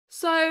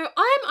So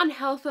I'm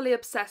unhealthily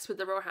obsessed with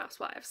the Real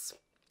Housewives.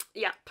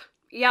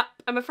 Yep,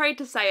 I'm afraid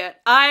to say it.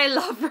 I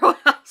love Real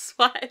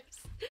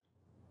Housewives.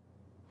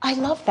 I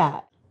love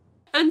that.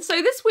 And so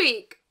this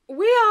week,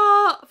 we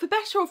are, for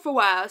better or for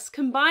worse,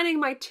 combining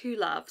my two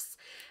loves.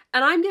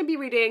 And I'm going to be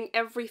reading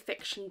every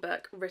fiction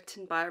book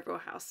written by a Real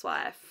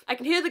Housewife. I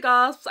can hear the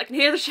gasps, I can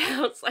hear the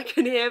shouts, I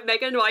can hear,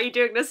 Megan, why are you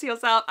doing this to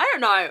yourself? I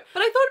don't know. But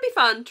I thought it'd be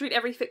fun to read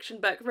every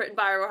fiction book written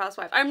by a Real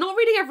Housewife. I'm not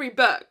reading every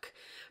book,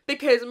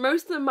 because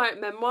most of them are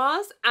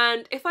memoirs,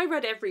 and if I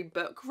read every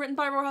book written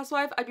by a Real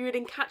Housewife, I'd be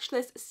reading catch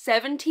this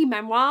 70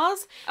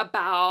 memoirs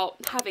about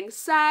having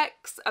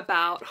sex,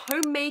 about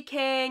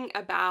homemaking,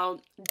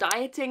 about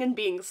dieting and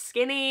being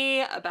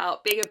skinny,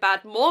 about being a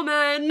bad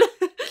Mormon,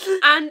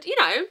 and you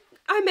know,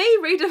 I may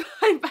read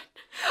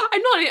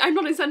I'm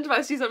not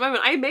incentivized to use that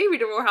moment. I may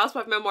read a Real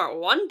Housewife memoir at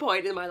one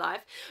point in my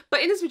life,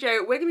 but in this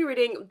video, we're gonna be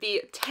reading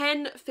the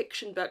 10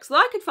 fiction books that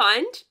I could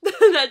find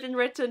that have been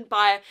written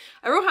by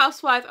a Real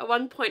Housewife at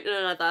one point or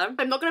another.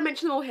 I'm not gonna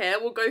mention them all here.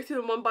 We'll go through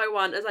them one by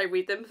one as I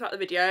read them throughout the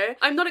video.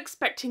 I'm not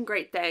expecting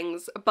great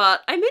things,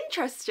 but I'm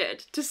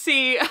interested to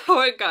see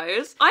how it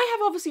goes. I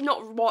have obviously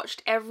not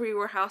watched every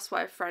Real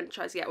Housewife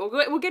franchise yet.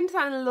 We'll get into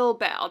that in a little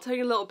bit. I'll tell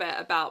you a little bit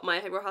about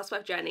my Real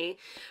Housewife journey.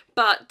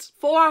 But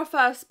for our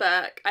first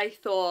book, I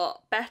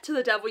thought, Better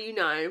the Devil You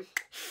Know,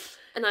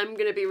 and I'm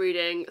gonna be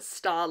reading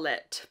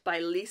Starlit by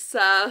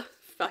Lisa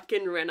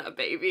fucking Rinna,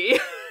 baby.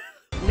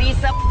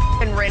 Lisa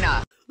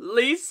Rinna.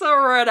 Lisa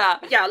Rinna.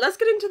 Yeah, let's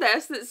get into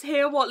this. Let's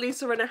hear what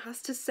Lisa Rinna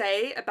has to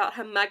say about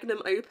her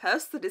magnum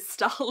opus that is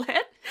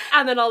Starlit,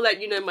 and then I'll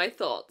let you know my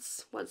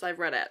thoughts once I've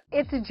read it.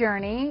 It's a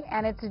journey,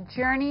 and it's a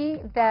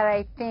journey that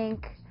I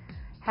think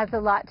has a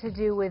lot to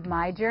do with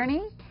my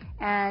journey.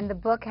 And the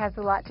book has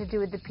a lot to do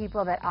with the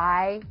people that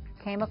I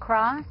came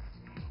across.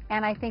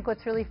 And I think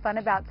what's really fun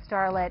about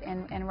Starlit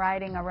and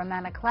writing a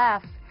romantic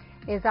laugh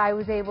is I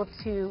was able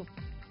to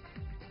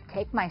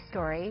take my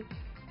story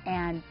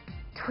and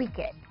tweak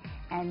it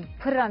and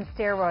put it on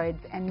steroids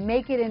and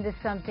make it into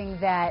something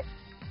that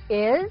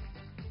is,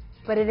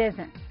 but it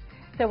isn't.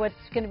 So what's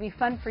going to be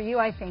fun for you,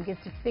 I think, is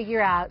to figure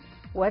out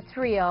what's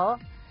real,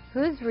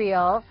 who's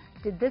real,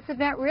 did this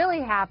event really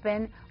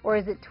happen, or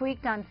is it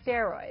tweaked on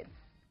steroids?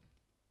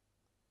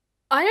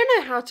 I don't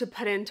know how to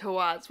put into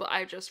words what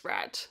I just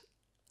read.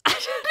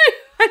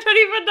 I don't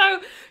even know.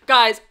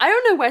 Guys, I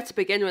don't know where to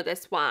begin with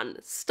this one.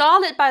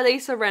 Starlit by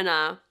Lisa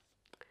Rinna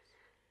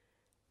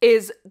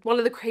is one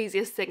of the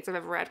craziest things I've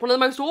ever read. One of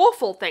the most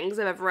awful things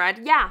I've ever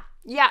read. Yeah,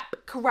 yep,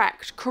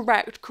 correct.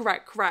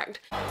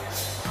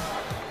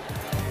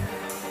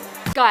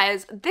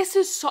 Guys, this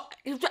is so...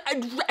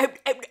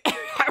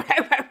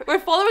 We're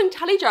following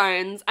Tally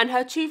Jones and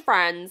her two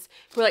friends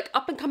who are like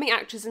up-and-coming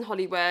actors in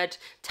Hollywood.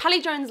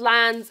 Tally Jones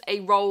lands a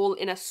role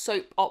in a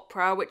soap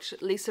opera, which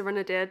Lisa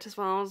Rinna did as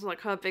well. It was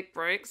like her big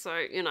break, so,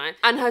 you know.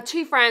 And her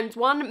two friends,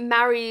 one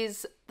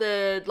marries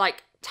the,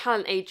 like,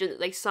 talent agent that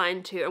they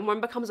signed to, and one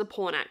becomes a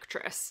porn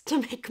actress to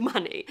make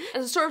money.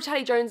 And the story of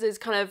Tally Jones is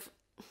kind of...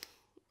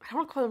 I don't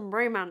want to call them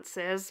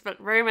romances, but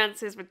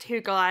romances with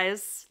two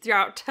guys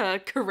throughout her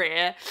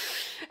career.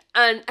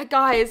 And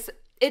guys,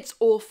 it's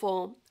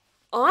awful.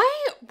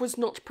 I was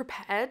not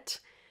prepared.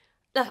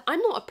 I'm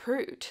not a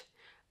prude.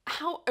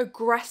 How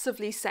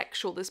aggressively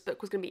sexual this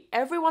book was going to be.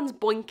 Everyone's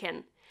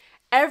boinking.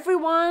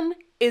 Everyone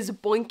is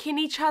boinking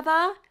each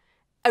other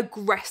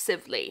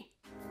aggressively.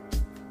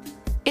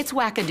 It's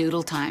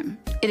whack-a-doodle time.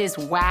 It is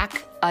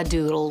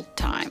whack-a-doodle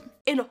time.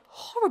 In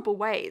horrible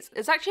ways.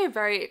 There's actually a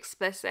very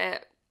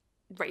explicit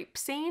rape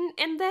scene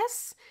in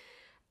this.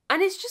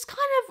 And it's just kind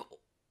of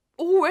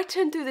all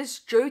written through this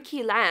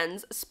jokey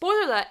lens.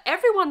 Spoiler alert,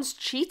 everyone's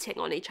cheating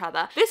on each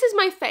other. This is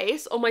my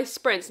face on my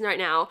sprints right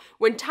now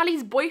when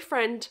Tally's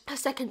boyfriend, her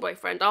second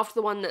boyfriend, after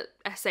the one that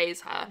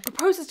essays her,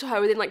 proposes to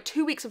her within like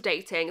 2 weeks of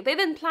dating. They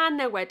then plan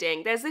their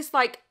wedding. There's this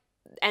like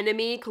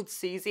enemy called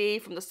Susie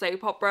from the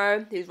soap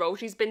opera, whose role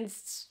she's been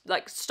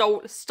like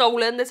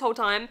stolen this whole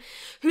time,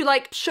 who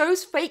like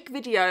shows fake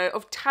video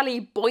of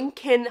Tally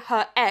boinking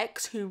her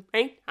ex, who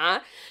raped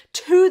her,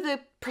 to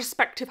the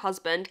prospective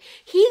husband.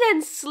 He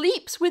then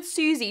sleeps with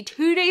Susie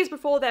 2 days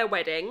before their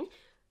wedding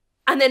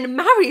and then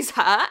marries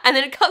her, and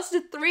then it cuts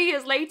to 3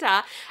 years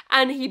later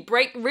and he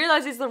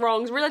realizes the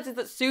wrongs, realizes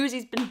that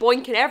Susie's been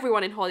boinking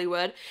everyone in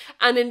Hollywood,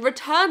 and then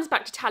returns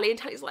back to Tally, and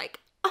Tally's like,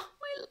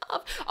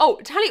 love. Oh,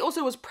 Tally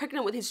also was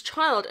pregnant with his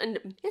child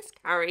and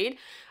miscarried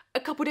a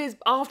couple days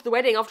after the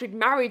wedding, after he'd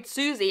married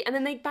Susie, and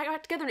then they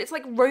back together, and it's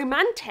like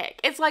romantic.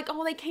 It's like,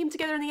 oh, they came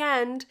together in the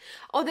end.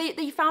 Oh,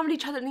 they found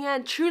each other in the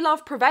end. True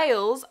love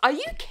prevails. Are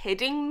you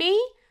kidding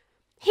me?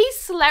 He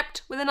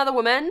slept with another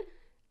woman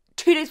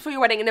 2 days before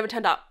your wedding and never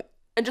turned up,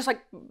 and just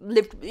like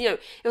lived, you know,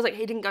 it was like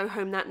he didn't go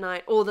home that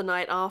night or the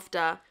night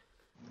after.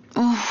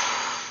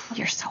 Oh,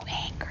 you're so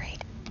angry.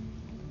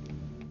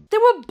 They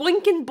were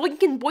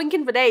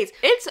boinking for days.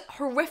 It's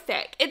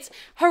horrific. It's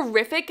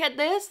horrific at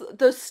this,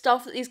 the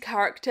stuff that these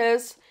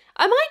characters...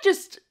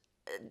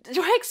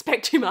 do I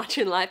expect too much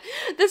in life?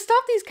 The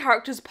stuff these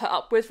characters put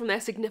up with from their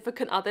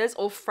significant others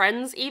or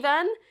friends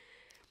even.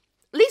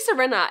 Lisa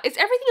Rinna, is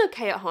everything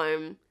okay at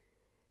home?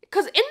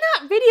 Because in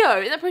that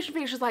video, in that promotion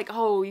video, she's like,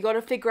 oh, you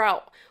gotta figure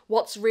out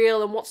what's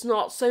real and what's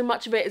not. So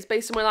much of it is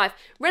based on my life.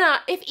 Rinna,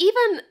 if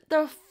even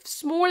the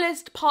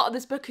smallest part of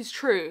this book is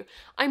true,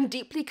 I'm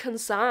deeply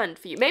concerned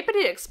for you. Maybe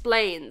it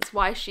explains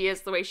why she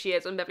is the way she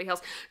is on Beverly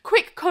Hills.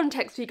 Quick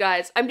context for you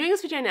guys. I'm doing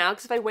this video now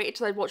because if I waited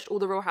till I'd watched all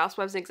the Real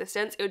Housewives in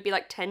existence, it would be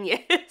like 10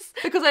 years.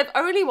 Because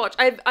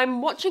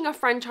I'm watching a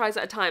franchise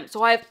at a time.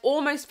 So I've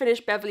almost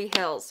finished Beverly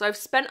Hills. So I've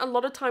spent a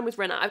lot of time with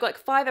Rinna. I've got like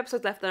 5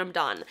 episodes left, then I'm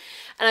done.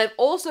 And I've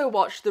also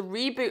watched the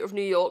reboot of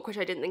New York, which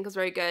I didn't think was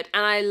very good.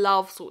 And I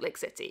love Salt Lake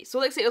City.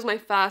 Salt Lake City was my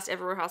first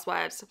ever Real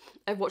Housewives.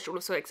 I've watched all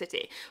of Salt Lake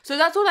City. So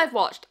that's all I've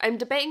watched. I'm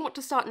debating what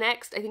to start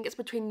next. I think it's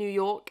between New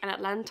York and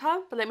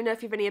Atlanta, but let me know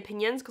if you have any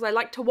opinions, because I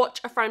like to watch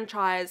a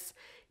franchise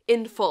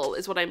in full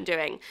is what I'm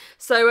doing.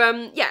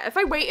 So yeah, if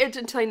I waited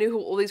until I knew who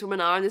all these women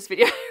are in this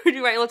video, I would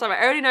be waiting all the time.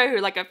 I already know who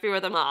like a few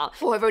of them are,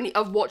 or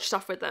I've watched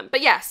stuff with them.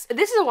 But yes,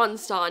 this is a 1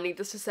 star,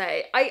 needless to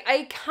say.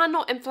 I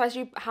cannot emphasize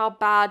you how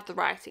bad the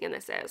writing in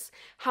this is.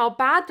 How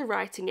bad the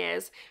writing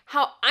is.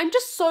 How I'm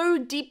just so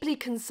deeply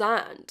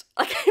concerned.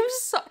 Like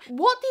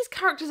what these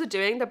characters are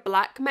doing, the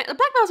blackmail's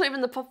not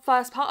even the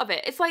first part of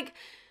it. It's like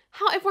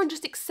how everyone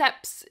just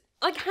accepts.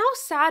 Like, how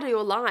sad are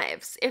your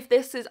lives if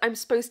this is, I'm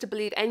supposed to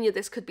believe any of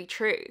this could be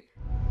true?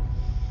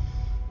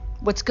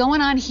 What's going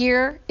on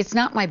here, it's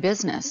not my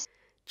business.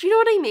 Do you know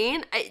what I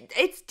mean?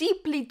 It's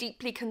deeply,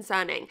 deeply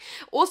concerning.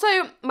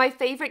 Also, my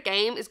favorite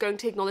game is going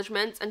to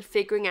acknowledgements and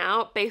figuring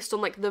out, based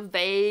on like the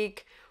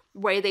vague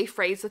way they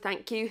phrase the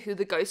thank you, who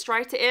the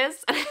ghostwriter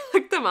is. And I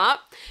looked them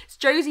up. It's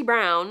Josie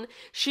Brown.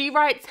 She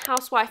writes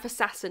housewife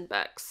assassin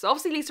books. So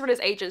obviously Lisa Rinna's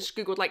agent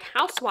googled like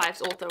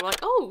housewives author. We're like,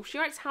 oh, she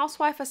writes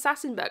housewife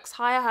assassin books.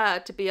 Hire her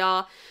to be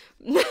our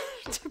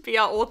to be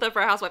our author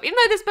for a housewife. Even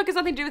though this book has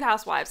nothing to do with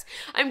housewives.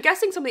 I'm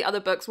guessing some of the other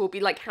books will be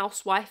like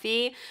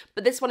housewifey,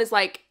 but this one is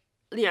like,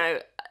 you know,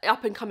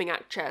 up and coming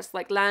actress,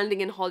 like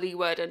landing in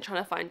Hollywood and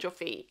trying to find your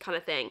feet kind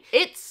of thing.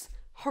 It's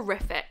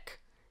horrific.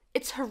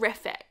 It's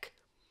horrific.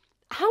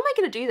 How am I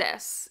going to do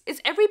this?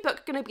 Is every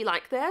book going to be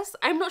like this?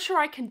 I'm not sure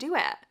I can do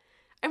it.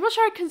 I'm not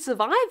sure I can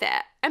survive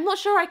it. I'm not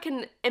sure I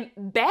can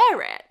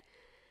bear it.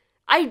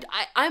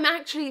 I'm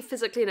actually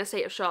physically in a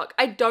state of shock.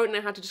 I don't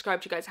know how to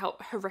describe to you guys how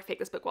horrific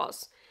this book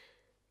was.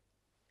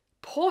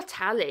 Poor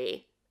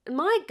Tally.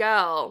 My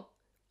girl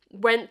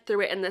went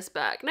through it in this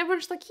book. And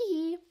everyone's just like,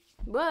 hee,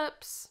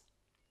 whoops.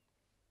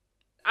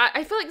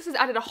 I feel like this has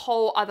added a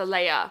whole other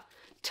layer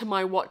to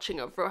my watching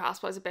of Real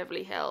Housewives of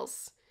Beverly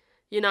Hills.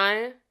 You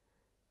know?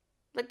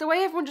 Like, the way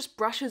everyone just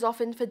brushes off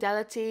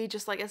infidelity,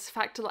 just like as a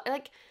fact of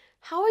like,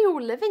 how are you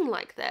all living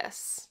like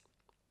this?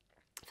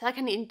 I feel like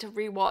I need to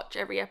rewatch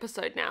every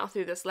episode now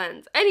through this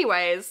lens.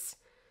 Anyways,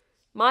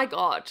 my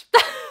God.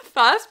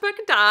 First book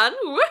done.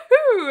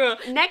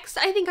 Woohoo! Next,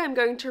 I think I'm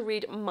going to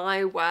read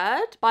My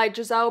Word by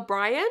Giselle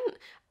Bryant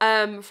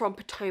from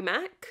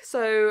Potomac.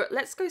 So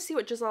let's go see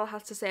what Giselle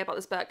has to say about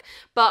this book.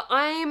 But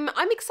I'm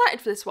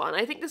excited for this one.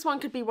 I think this one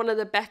could be one of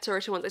the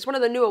better ones. It's one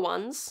of the newer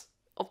ones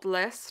of the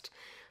list.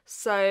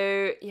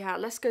 So yeah,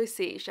 let's go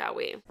see, shall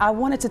we? I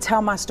wanted to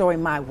tell my story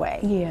my way.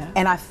 Yeah.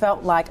 And I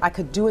felt like I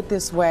could do it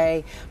this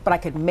way, but I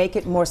could make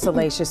it more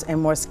salacious and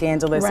more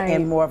scandalous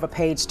and more of a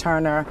page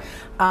turner.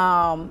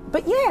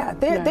 But yeah,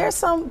 there's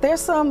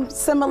some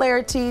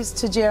similarities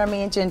to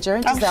Jeremy and Ginger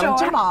and Giselle and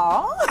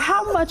Jamal.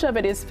 How much of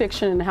it is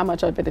fiction and how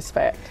much of it is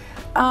fact?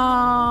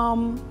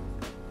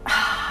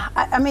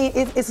 I mean,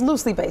 it's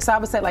loosely based, so I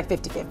would say like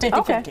 50-50.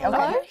 Okay.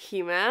 Hello,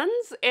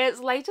 humans. It's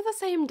later the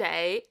same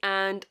day,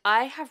 and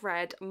I have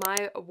read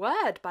My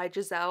Word by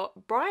Giselle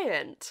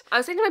Bryant. I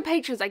was saying to my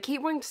patrons, I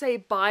keep wanting to say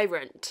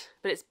Bryant,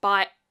 but it's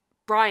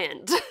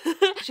Bryant.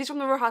 She's from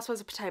the Real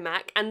Housewives of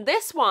Potomac, and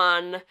this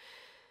one,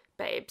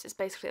 babes, it's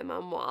basically a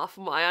memoir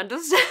from what I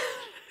understand.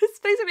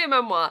 It's basically a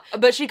memoir,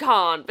 but she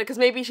can't, because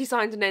maybe she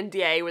signed an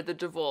NDA with the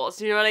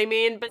divorce, you know what I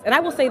mean? But and I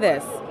will say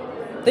this.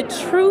 The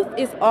truth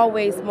is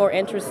always more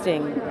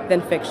interesting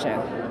than fiction.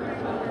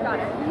 Got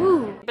it.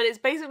 Woo. But it's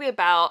basically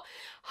about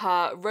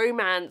her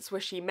romance where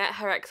she met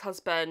her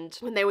ex-husband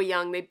when they were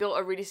young. They built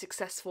a really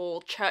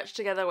successful church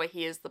together where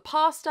he is the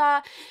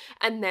pastor,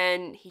 and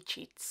then he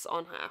cheats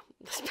on her.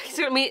 That's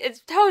basically, I mean,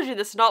 it tells you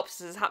the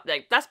synopsis is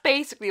happening. That's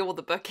basically all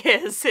the book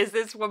is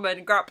this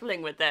woman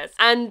grappling with this.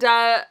 And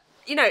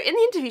you know, in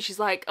the interview, she's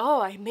like,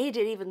 oh, I made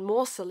it even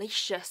more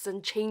salacious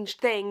and changed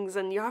things,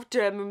 and you have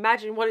to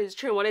imagine what is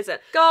true and what isn't.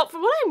 Girl,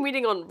 from what I'm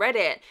reading on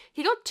Reddit,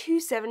 he got 2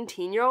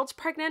 17-year-olds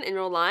pregnant in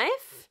real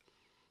life.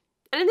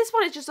 And in this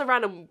one, it's just a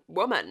random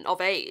woman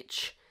of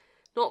age,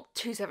 not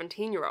 2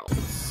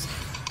 17-year-olds.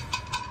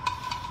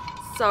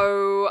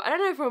 So, I don't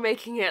know if we're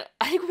making it,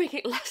 I think we're making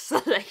it less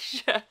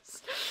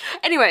salacious.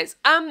 Anyways,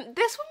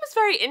 this one was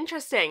very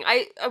interesting.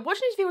 I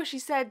watched an interview where she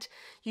said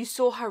you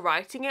saw her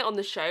writing it on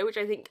the show, which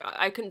I think,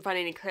 I couldn't find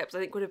any clips, I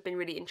think would have been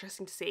really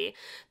interesting to see.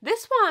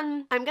 This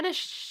one, I'm gonna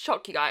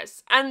shock you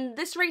guys. And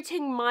this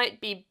rating might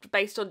be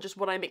based on just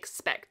what I'm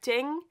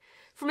expecting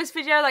from this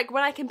video. Like,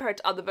 when I compare it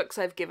to other books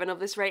I've given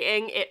of this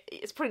rating,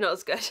 it's probably not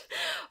as good.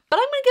 But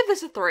I'm gonna give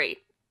this a 3.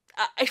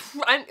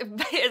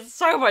 it's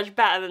so much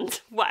better than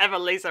whatever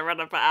Lisa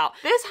Rinna put out.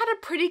 This had a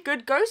pretty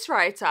good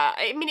ghostwriter.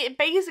 I mean, it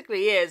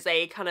basically is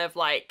a kind of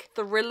like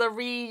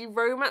thrillery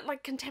romance,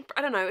 like contemporary.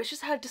 I don't know. It's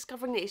just her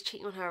discovering that he's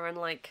cheating on her and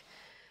like,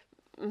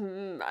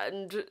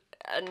 and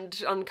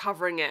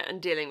uncovering it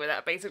and dealing with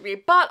it basically.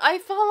 But I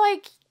felt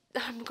like,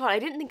 oh my god, I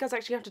didn't think I was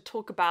actually going to have to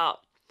talk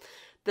about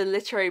the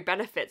literary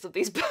benefits of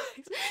these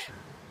books.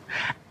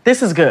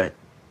 This is good.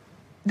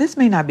 This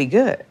may not be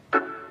good.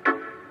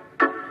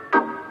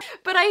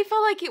 But I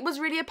felt like it was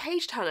really a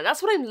page turner.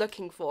 That's what I'm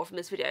looking for from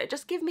this video.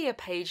 Just give me a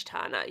page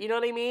turner, you know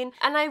what I mean?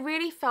 And I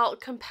really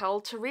felt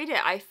compelled to read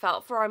it. I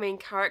felt for our main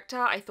character.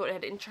 I thought it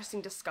had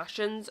interesting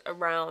discussions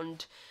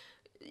around,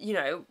 you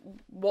know,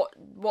 what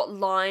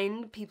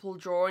line people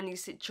draw in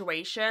these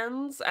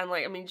situations. And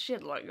like, I mean, she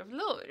had like a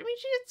little, I mean,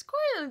 it's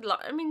quite a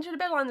lot. I mean, she had a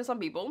better line than some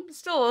people.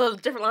 Still a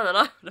different line than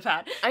I would have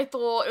had. I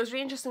thought it was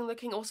really interesting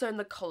looking also in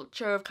the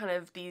culture of kind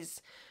of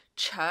these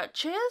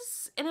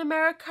churches in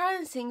America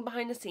and seeing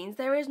behind the scenes.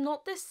 There is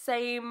not this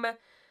same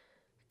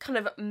kind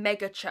of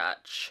mega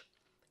church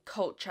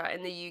culture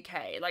in the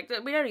UK. Like,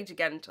 we don't need to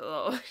get into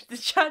the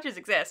churches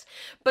exist,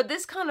 but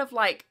this kind of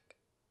like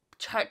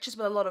churches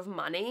with a lot of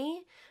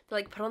money, they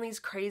like put on these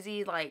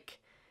crazy like,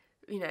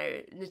 you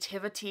know,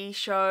 nativity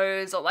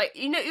shows, or like,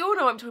 you know, you all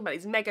know what I'm talking about,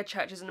 these mega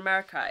churches in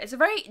America. It's a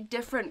very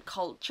different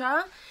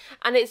culture,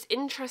 and it's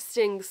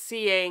interesting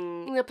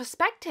seeing the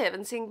perspective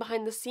and seeing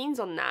behind the scenes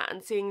on that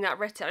and seeing that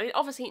written. I mean,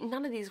 obviously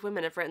none of these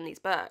women have written these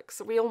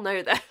books. We all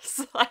know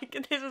this.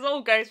 Like, this is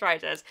all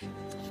ghostwriters.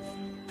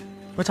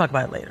 We'll talk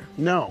about it later.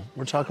 No,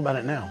 we're talking about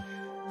it now.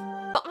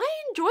 But I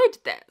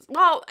enjoyed this.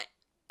 Well,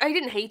 I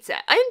didn't hate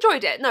it. I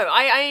enjoyed it. No,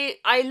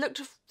 I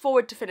looked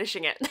forward to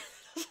finishing it.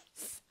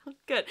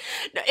 Good.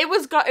 No, it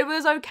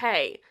was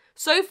okay.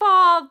 So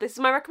far, this is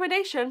my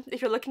recommendation.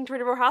 If you're looking to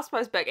read a Real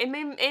Housewives book, it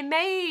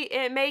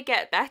may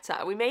get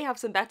better. We may have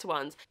some better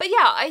ones. But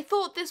yeah, I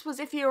thought this was,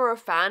 if you're a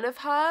fan of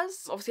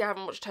hers, obviously I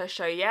haven't watched her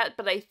show yet,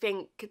 but I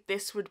think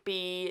this would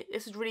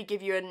really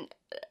give you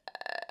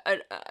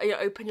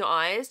open your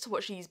eyes to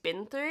what she's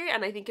been through,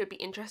 and I think it would be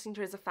interesting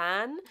to her as a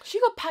fan.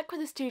 She got packed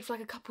with this dude for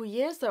like a couple of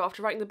years though,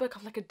 after writing the book,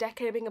 after like a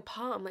decade of being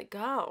apart. I'm like,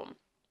 girl,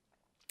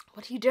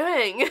 what are you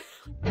doing?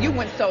 You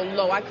went so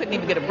low, I couldn't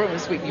even get a broom to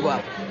sweep you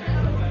up.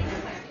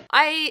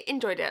 I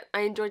enjoyed it.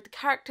 I enjoyed the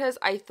characters.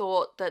 I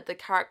thought that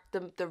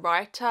the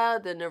writer,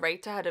 the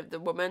narrator, the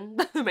woman,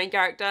 the main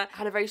character,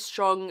 had a very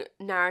strong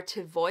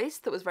narrative voice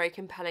that was very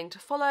compelling to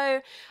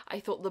follow. I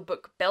thought the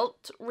book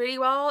built really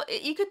well.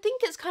 You could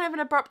think it's kind of an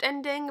abrupt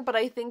ending, but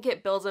I think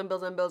it builds and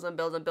builds and builds and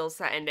builds and builds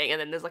that ending,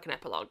 and then there's like an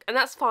epilogue. And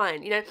that's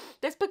fine. You know,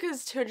 this book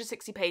is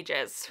 260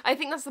 pages. I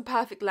think that's the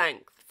perfect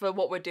length for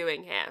what we're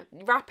doing here.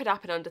 Wrap it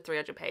up in under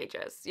 300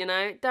 pages, you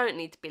know? Don't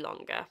need to be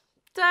longer.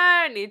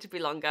 Don't need to be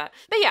longer.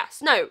 But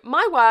yes, no,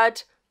 my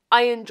word,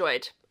 I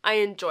enjoyed.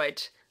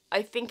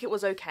 I think it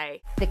was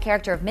okay. The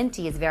character of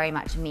Minty is very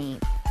much me.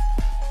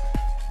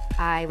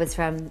 I was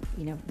from,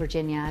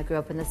 Virginia. I grew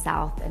up in the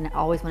South and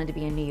always wanted to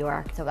be in New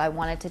York. So I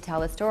wanted to tell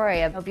the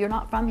story of, if you're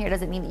not from here,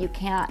 doesn't mean that you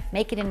can't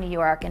make it in New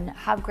York and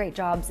have great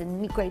jobs and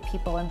meet great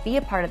people and be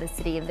a part of the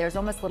city. And there's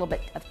almost a little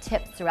bit of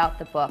tips throughout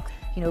the book,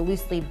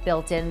 loosely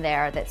built in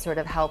there that sort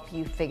of help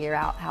you figure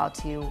out how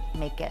to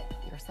make it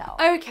yourself.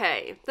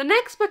 Okay, the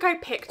next book I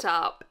picked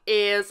up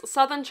is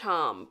Southern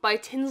Charm by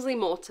Tinsley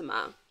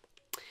Mortimer.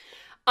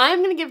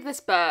 I'm going to give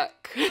this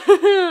book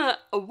a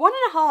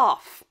 1.5.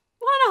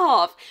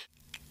 1.5.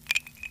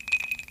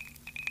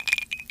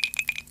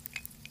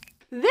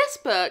 This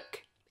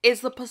book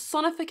is the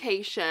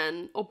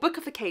personification, or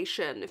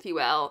bookification, if you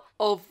will,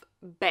 of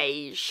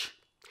beige.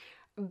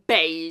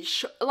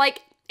 Beige.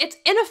 Like, it's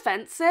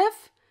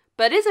inoffensive,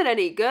 but is it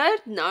any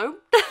good? No.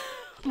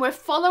 We're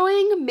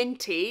following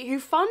Minty, who,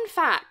 fun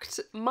fact,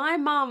 my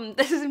mum,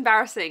 this is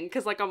embarrassing,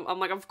 because I'm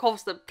like, of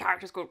course the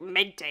character's called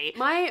Minty.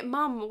 My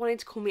mum wanted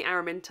to call me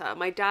Araminta.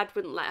 My dad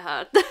wouldn't let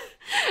her.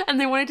 And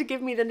they wanted to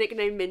give me the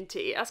nickname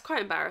Minty. That's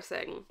quite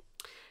embarrassing.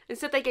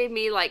 Instead, they gave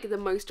me, like, the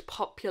most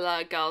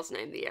popular girl's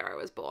name the year I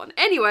was born.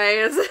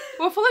 Anyways,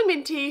 we're following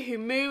Minty, who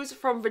moves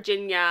from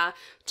Virginia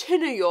to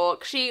New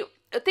York. She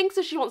thinks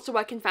that she wants to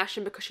work in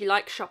fashion because she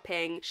likes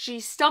shopping. She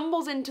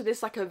stumbles into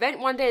this like event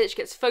one day that she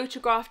gets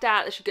photographed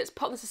at, that she gets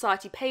put on the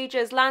society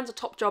pages, lands a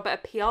top job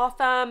at a PR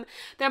firm,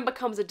 then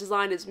becomes a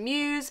designer's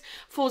muse,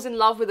 falls in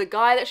love with a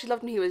guy that she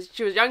loved when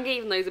she was younger,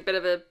 even though he's a bit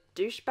of a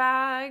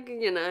douchebag,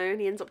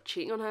 and he ends up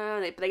cheating on her,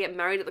 and they get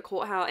married at the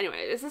courthouse. Anyway,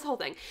 it's this whole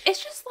thing.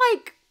 It's just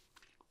like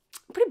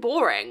pretty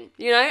boring,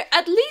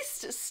 At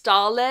least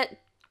Starlet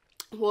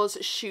was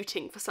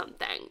shooting for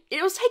something.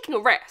 It was taking a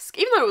risk,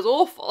 even though it was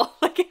awful.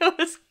 Like, it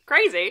was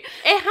crazy.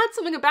 It had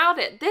something about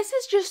it. This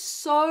is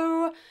just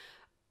so,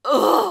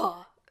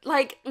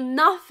 like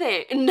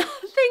nothing to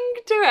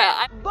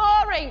it.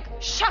 Boring.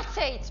 Shut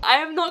it. I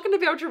am not going to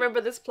be able to remember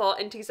this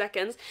plot in 2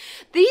 seconds.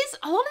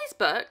 A lot of these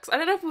books, I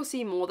don't know if we'll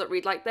see more that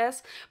read like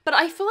this, but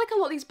I feel like a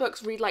lot of these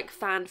books read like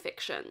fan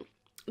fiction.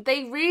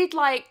 They read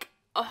like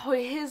oh,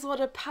 here's what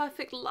a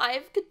perfect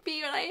life could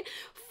be, and I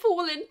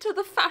fall into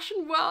the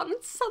fashion world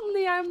and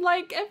suddenly I'm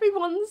like,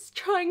 everyone's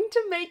trying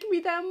to make me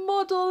their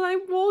model, and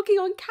I'm walking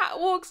on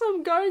catwalks,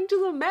 I'm going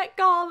to the Met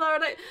Gala,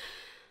 and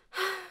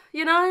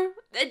you know,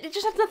 it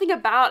just has nothing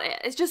about it.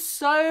 It's just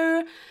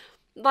so,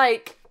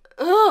 like,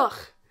 ugh,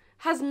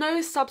 has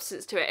no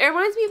substance to it. It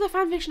reminds me of the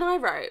fanfiction I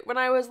wrote when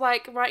I was,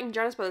 like, writing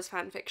Jonas Brothers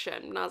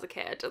fanfiction when I was a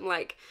kid, and,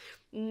 like,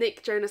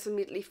 Nick Jonas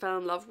immediately fell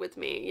in love with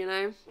me, you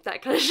know?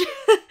 That kind of shit.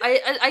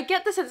 I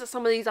get the sense that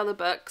some of these other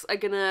books are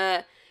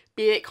gonna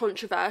be a bit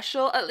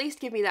controversial. At least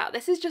give me that.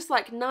 This is just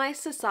like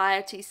nice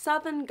society,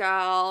 southern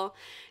girl,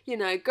 you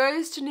know,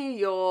 goes to New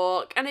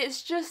York, and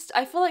it's just,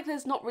 I feel like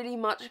there's not really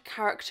much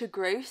character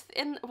growth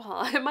in,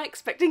 well, am I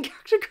expecting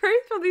character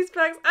growth from these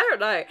books? I don't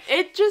know.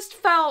 It just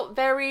felt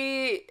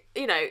very,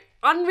 you know,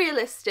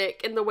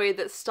 unrealistic in the way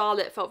that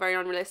Starlit felt very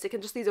unrealistic,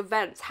 and just these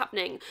events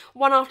happening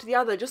one after the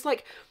other, just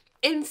like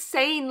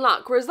insane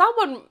luck, whereas that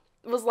one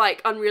was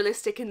like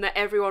unrealistic in that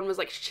everyone was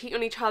like cheating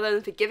on each other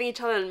and forgiving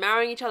each other and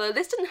marrying each other.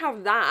 This didn't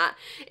have that.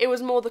 It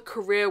was more the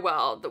career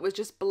world that was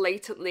just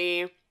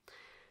blatantly,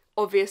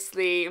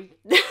 obviously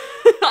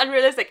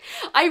unrealistic.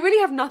 I really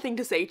have nothing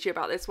to say to you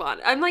about this one.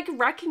 I'm like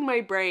racking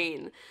my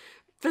brain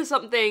for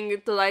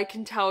something that I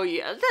can tell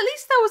you. At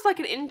least there was like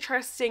an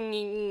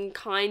interesting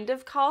kind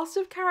of cast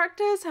of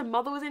characters. Her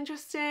mother was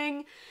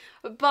interesting,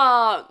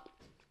 but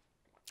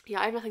yeah,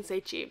 I have nothing to say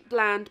to you.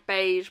 Bland,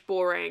 beige,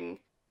 boring.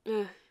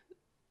 Ugh.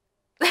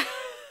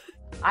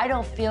 I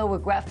don't feel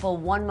regretful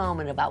one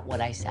moment about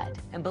what I said.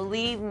 And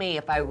believe me,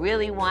 if I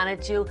really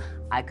wanted to,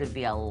 I could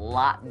be a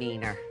lot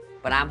meaner.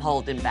 But I'm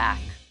holding back.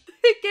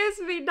 It gives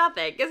me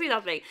nothing. Gives me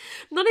nothing.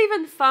 Not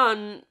even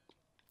fun.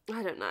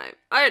 I don't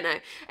know.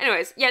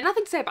 Anyways, yeah,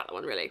 nothing to say about that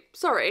one, really.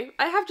 Sorry.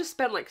 I have just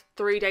spent like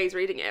 3 days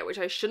reading it, which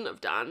I shouldn't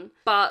have done.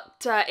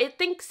 But it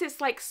thinks it's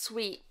like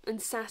sweet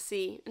and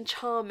sassy and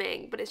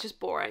charming, but it's just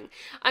boring.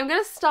 I'm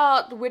gonna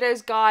start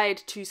Widow's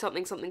Guide to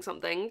something, something,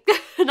 something.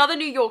 Another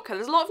New Yorker.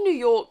 There's a lot of New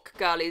York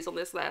girlies on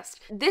this list.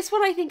 This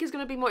one I think is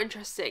gonna be more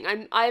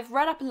interesting. I've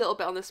read up a little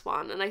bit on this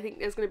one, and I think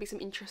there's gonna be some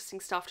interesting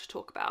stuff to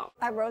talk about.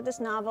 I wrote this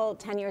novel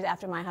 10 years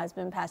after my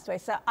husband passed away,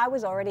 so I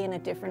was already in a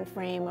different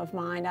frame of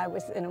mind. I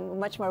was in a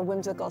much more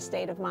whimsical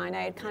state of mind.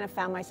 I had kind of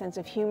found my sense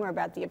of humor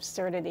about the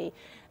absurdity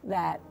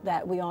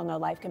that we all know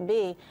life can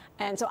be.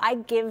 And so I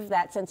give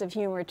that sense of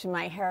humor to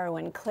my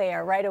heroine,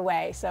 Claire, right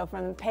away. So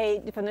from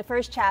the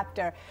first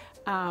chapter,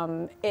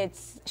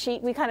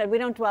 we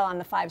don't dwell on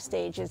the 5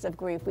 stages of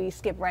grief. We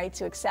skip right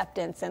to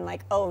acceptance and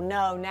like, oh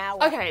no, now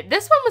what? Okay,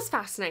 this one was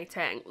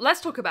fascinating.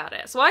 Let's talk about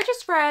it. So I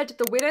just read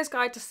The Widow's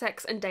Guide to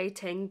Sex and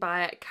Dating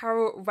by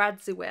Carol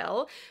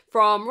Radziwill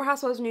from Real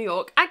Housewives of New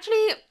York.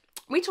 Actually,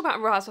 we talk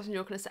about Real Housewives of New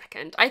York in a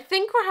second. I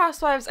think Real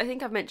Housewives, I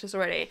think I've mentioned this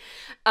already.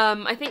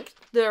 I think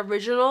the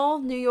original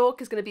New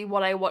York is going to be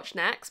what I watch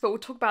next, but we'll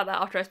talk about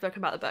that after I've spoken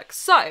about the book.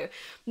 So,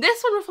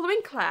 this one we're following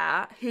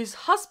Claire, whose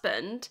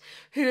husband,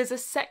 who is a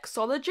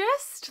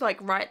sexologist, like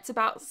writes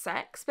about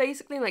sex,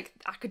 basically, like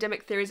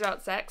academic theories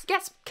about sex,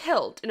 gets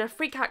killed in a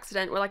freak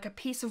accident where like a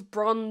piece of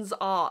bronze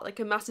art,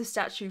 like a massive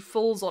statue,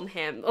 falls on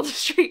him on the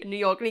street in New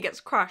York, and he gets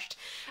crushed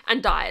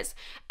and dies.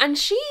 And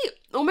she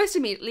almost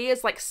immediately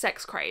is like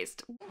sex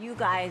crazed. You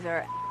guys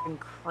are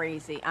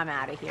crazy. I'm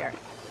out of here.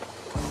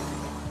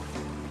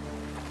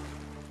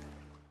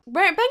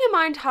 Bearing in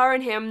mind, her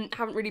and him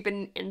haven't really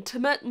been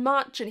intimate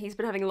much, and he's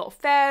been having a lot of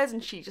affairs,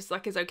 and she just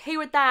like is okay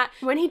with that.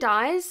 When he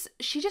dies,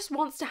 she just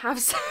wants to have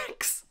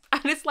sex.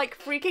 And it's like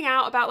freaking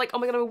out about like, oh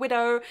my god, I'm a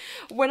widow.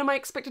 When am I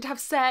expected to have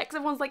sex?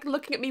 Everyone's like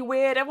looking at me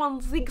weird. Everyone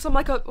thinks I'm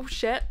like a, oh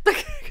shit.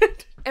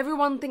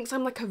 Everyone thinks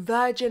I'm like a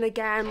virgin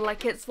again.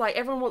 Like it's like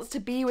everyone wants to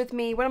be with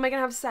me. When am I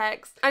gonna have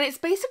sex? And it's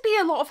basically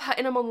a lot of her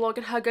inner monologue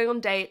and her going on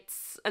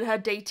dates and her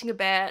dating a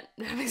bit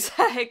and having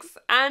sex.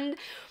 And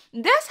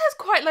this has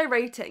quite low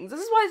ratings. This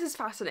is why this is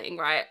fascinating,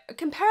 right?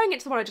 Comparing it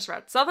to the one I just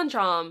read, Southern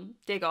Charm,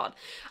 dear God,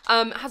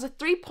 has a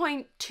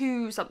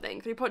 3.2 something,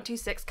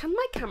 3.26. Can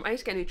my camera, I need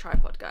to get a new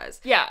tripod, guys.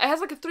 Yeah, it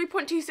has like a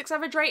 3.26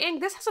 average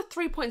rating. This has a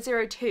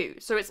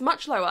 3.02, so it's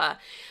much lower.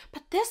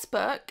 But this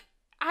book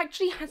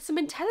actually has some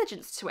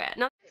intelligence to it.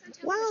 Now,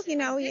 well, you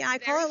know, yeah, I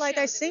call it like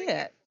I see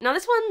it. Now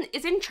this one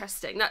is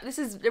interesting. Now this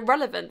is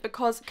irrelevant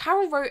because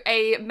Carol wrote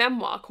a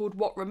memoir called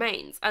What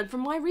Remains, and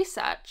from my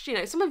research, you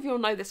know, some of you will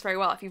know this very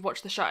well if you've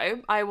watched the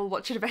show. I will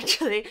watch it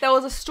eventually. There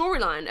was a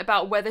storyline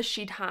about whether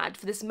she'd had,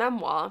 for this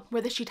memoir,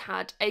 whether she'd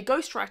had a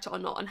ghostwriter or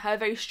not, and her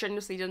very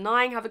strenuously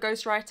denying having a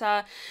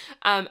ghostwriter,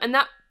 and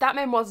that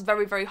memoir is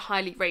very, very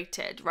highly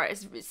rated, right?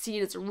 It's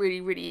seen as a really,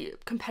 really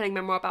compelling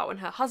memoir about when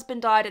her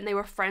husband died and they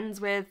were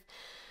friends with,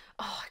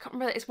 oh, I can't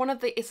remember.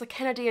 It's like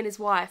Kennedy and his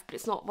wife, but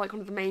it's not like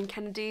one of the main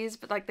Kennedys,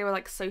 but like they were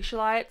like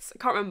socialites. I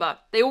can't remember.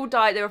 They all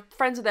died. They were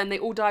friends with them. They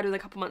all died within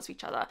a couple months of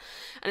each other.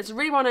 And it's a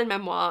really well-known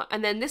memoir.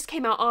 And then this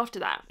came out after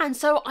that. And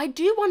so I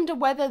do wonder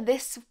whether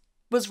this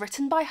was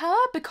written by her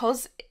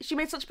because she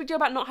made such a big deal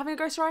about not having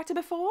a ghostwriter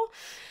before.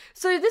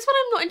 So this one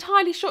I'm not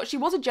entirely sure. She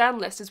was a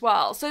journalist as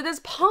well. So there's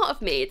part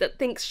of me that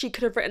thinks she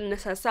could have written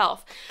this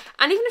herself.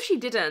 And even if she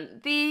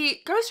didn't,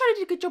 the ghostwriter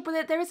did a good job with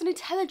it. There is an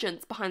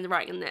intelligence behind the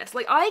writing in this.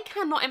 Like, I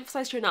cannot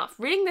emphasize to you enough.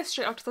 Reading this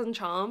straight after Southern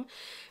Charm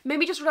made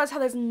me just realize how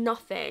there's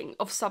nothing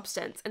of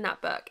substance in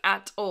that book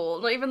at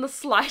all. Not even the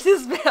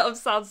slightest bit of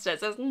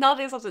substance. There's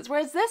nothing of substance.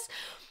 Whereas this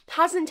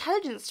has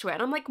intelligence to it.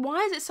 And I'm like, why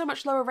is it so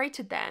much lower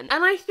rated then?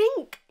 And I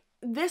think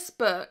this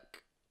book,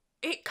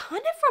 it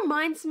kind of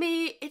reminds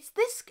me, it's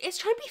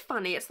trying to be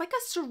funny. It's like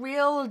a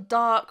surreal,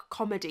 dark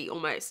comedy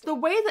almost. The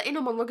way that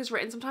inner monologue is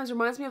written sometimes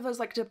reminds me of those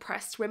like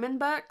depressed women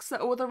books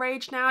that are all the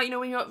rage now. You know,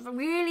 when you're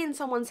really in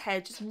someone's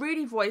head, just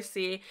really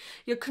voicey,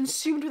 you're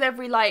consumed with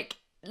every like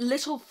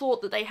little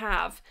thought that they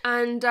have,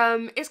 and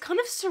it's kind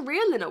of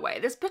surreal in a way.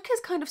 This book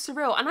is kind of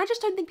surreal, and I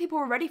just don't think people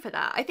were ready for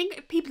that. I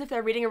think people, if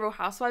they're reading a Real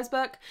Housewives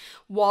book,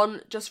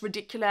 want just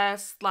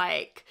ridiculous,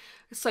 like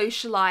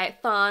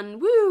socialite, fun,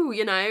 woo,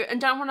 you know, and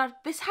don't want to.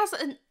 This has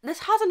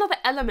another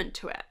element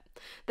to it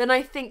than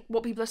I think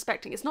what people are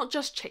expecting. It's not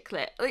just chick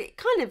lit. Like,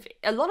 kind of,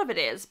 a lot of it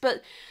is,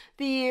 but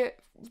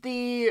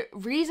the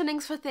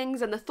reasonings for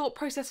things and the thought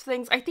process for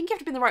things, I think you have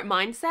to be in the right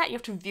mindset. You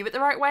have to view it the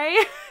right way.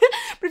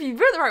 But if you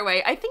view it the right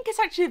way, I think it's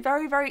actually a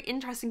very, very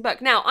interesting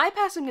book. Now, I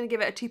personally am going to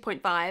give it a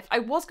 2.5. I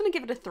was going to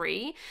give it a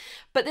 3,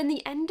 but then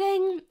the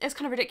ending is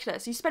kind of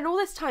ridiculous. You spend all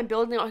this time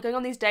building up, going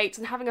on these dates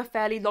and having a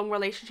fairly long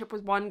relationship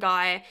with one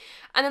guy,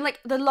 and then like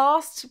the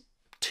last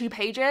 2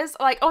 pages,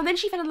 like, oh, and then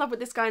she fell in love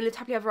with this guy and lived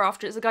happily ever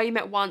after. It's a guy you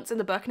met once in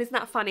the book, and isn't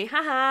that funny?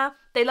 Haha,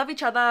 they love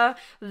each other,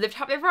 lived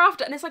happily ever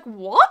after. And it's like,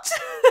 what?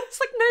 It's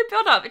like no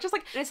build up. It's just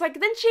like, and it's like,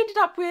 then she ended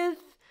up with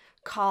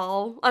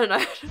Carl. I don't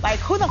know. Like,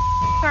 who the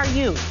are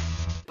you?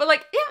 But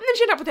like, yeah, and then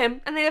she ended up with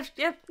him, and they lived,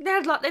 yeah,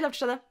 they loved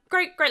each other.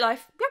 Great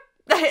life. Yep.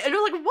 And I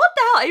was like, what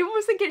the hell? I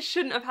almost think it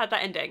shouldn't have had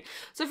that ending.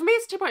 So for me,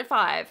 it's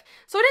 2.5.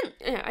 So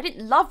I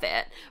didn't love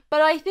it,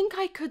 but I think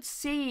I could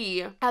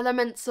see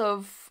elements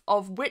of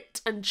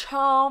wit and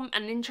charm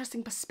and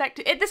interesting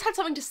perspective. This had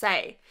something to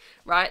say,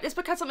 right? This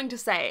book had something to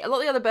say. A lot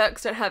of the other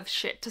books don't have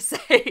shit to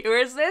say,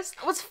 whereas this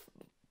was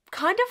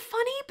kind of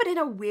funny, but in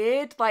a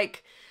weird,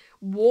 like,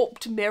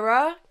 warped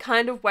mirror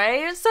kind of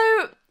way.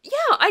 So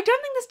yeah, I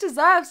don't think this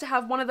deserves to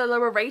have one of the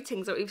lower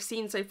ratings that we've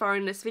seen so far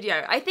in this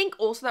video. I think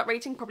also that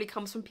rating probably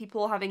comes from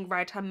people having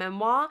read her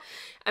memoir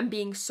and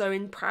being so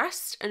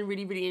impressed and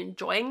really, really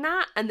enjoying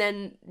that, and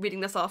then reading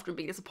this after and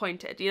being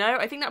disappointed, you know?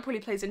 I think that probably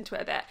plays into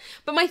it a bit.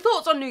 But my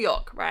thoughts on New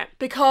York, right?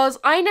 Because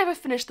I never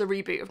finished the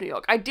reboot of New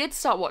York. I did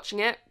start watching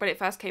it when it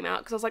first came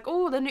out because I was like,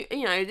 oh,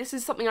 this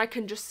is something I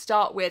can just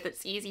start with.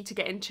 It's easy to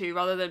get into,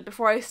 rather than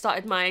before I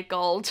started my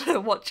goal to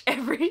watch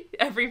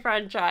every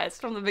franchise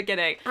from the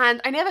beginning.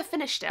 And I never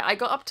finished it. I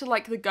got up to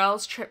like the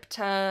girls' trip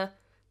to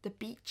the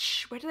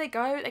beach. Where do they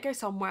go? They go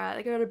somewhere.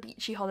 They go on a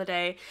beachy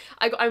holiday.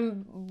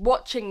 I'm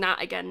watching that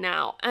again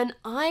now, and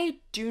I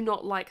do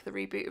not like the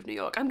reboot of New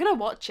York. I'm gonna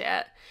watch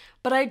it,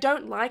 but I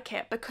don't like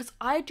it because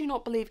I do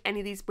not believe any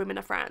of these women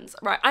are friends,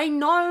 right? I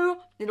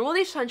know in all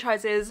these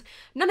franchises,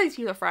 none of these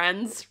people are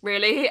friends,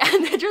 really,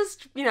 and they're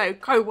just, you know,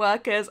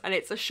 co-workers, and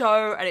it's a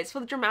show, and it's for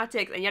the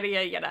dramatics, and yada,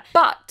 yada, yada.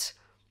 But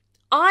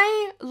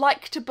I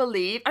like to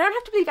believe, I don't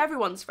have to believe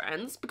everyone's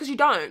friends, because you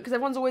don't, because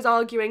everyone's always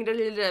arguing,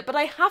 but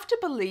I have to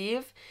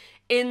believe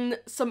in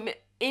some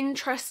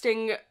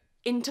interesting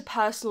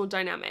interpersonal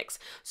dynamics.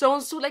 So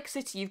on Salt Lake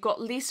City, you've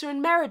got Lisa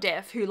and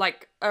Meredith, who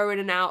like are in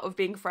and out of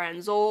being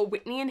friends, or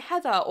Whitney and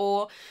Heather,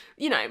 or,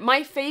 you know,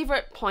 my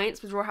favourite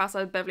points with Real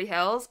Housewives of Beverly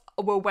Hills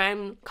were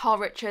when Carl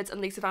Richards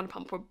and Lisa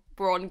Vanderpump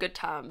were on good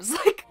terms.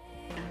 Like,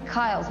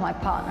 Kyle's my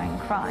partner in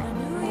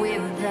crime. We're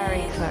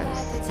very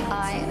close.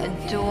 I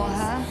adore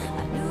her.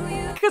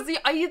 Because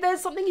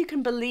there's something you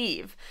can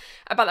believe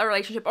about that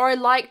relationship. Or I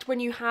liked when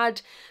you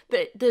had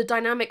the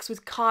dynamics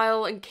with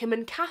Kyle and Kim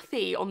and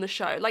Kathy on the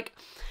show. Like,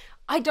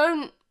 I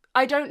don't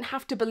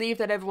have to believe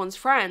that everyone's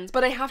friends,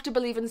 but I have to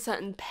believe in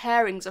certain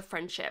pairings of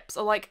friendships.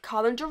 Or like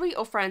Carl and Dorit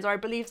are friends, or I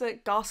believe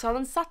that Garcelle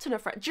and Sutton are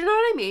friends. Do you know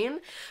what I mean?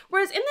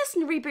 Whereas in this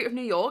reboot of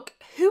New York,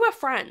 who are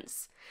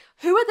friends?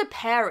 Who are the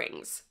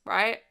pairings,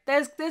 right?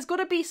 There's got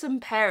to be some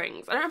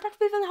pairings. I don't have to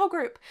believe in the whole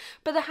group,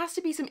 but there has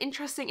to be some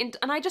interesting,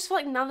 and I just feel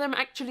like none of them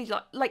actually,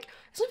 like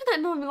it's not even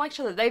that none of them like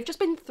each other. They've just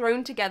been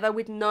thrown together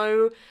with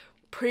no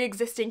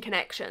pre-existing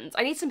connections.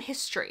 I need some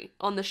history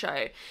on the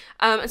show.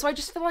 And so I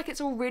just feel like it's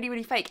all really,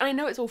 really fake. And I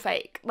know it's all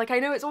fake. Like, I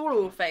know it's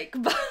all fake,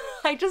 but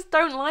I just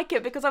don't like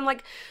it because I'm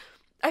like,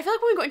 I feel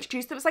like when we got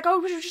introduced to it, it's like, oh,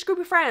 we should just go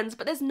be friends,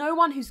 but there's no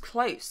one who's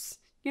close.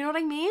 You know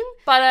what I mean?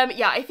 But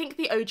yeah, I think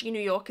the OG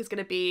New York is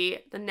going to be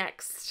the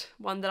next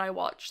one that I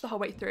watch the whole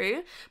way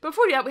through. But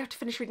before we do that, we have to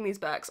finish reading these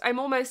books. I'm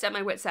almost at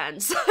my wit's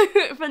end. So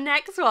for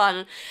next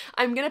one,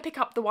 I'm going to pick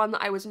up the one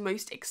that I was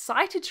most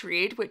excited to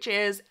read, which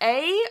is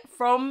A,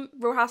 from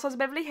Real Housewives of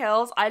Beverly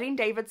Hills, Eileen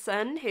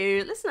Davidson,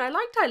 who, listen, I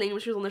liked Eileen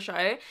when she was on the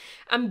show.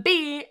 And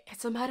B,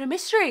 it's a murder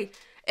mystery.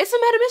 It's a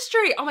murder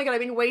mystery! Oh my god, I've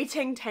been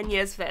waiting 10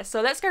 years for this.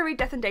 So let's go read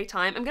Death in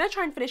Daytime. I'm going to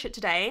try and finish it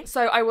today.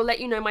 So I will let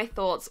you know my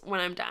thoughts when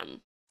I'm done.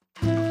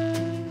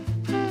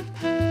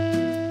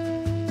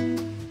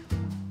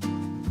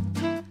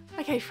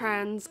 Okay,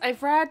 friends,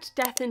 I've read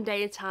Death in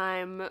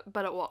Daytime,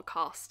 but at what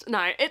cost?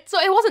 No, it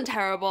wasn't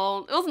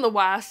terrible. It wasn't the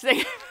worst thing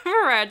I've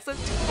ever read.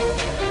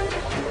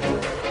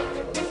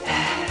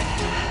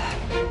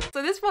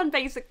 So this one,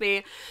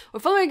 basically, we're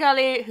following a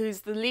girlie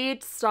who's the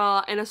lead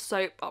star in a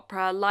soap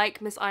opera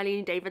like Miss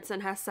Eileen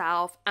Davidson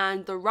herself,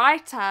 and the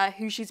writer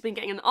who she's been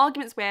getting in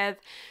arguments with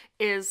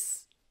is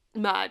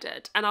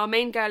murdered, and our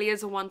main girlie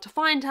is the one to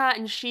find her,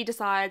 and she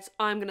decides,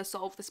 I'm gonna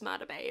solve this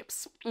murder,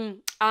 babes.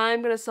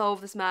 I'm gonna solve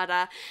this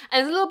murder. And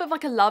there's a little bit of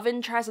like a love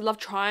interest, a love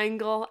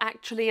triangle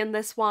actually in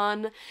this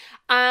one,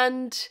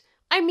 and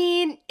I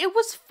mean, it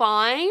was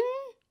fine.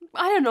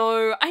 I don't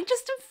know, I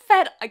just am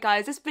fed,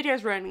 guys, this video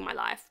is ruining my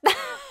life.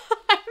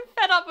 I'm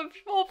fed up of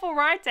awful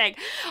writing.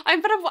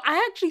 I'm fed up.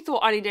 I actually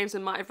thought Eileen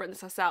Davidson might have written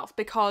this herself,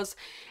 because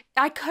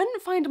I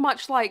couldn't find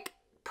much like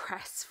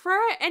press for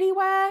it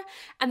anywhere,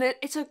 and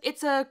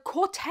it's a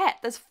quartet.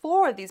 There's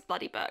 4 of these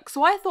bloody books,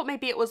 so I thought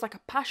maybe it was like a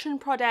passion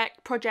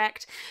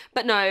project,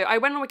 but no. I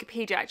went on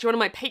Wikipedia, actually one of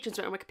my patrons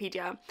went on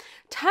Wikipedia.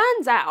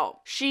 Turns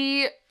out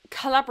she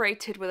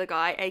collaborated with a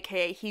guy,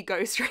 aka he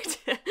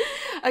ghostwrote,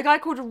 a guy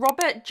called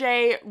Robert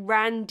J.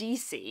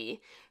 Randisi,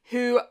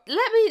 who,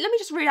 let me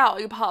just read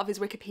out a part of his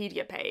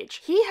Wikipedia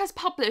page. He has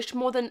published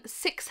more than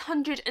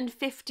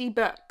 650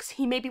 books.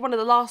 He may be one of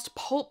the last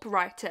pulp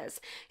writers.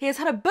 He has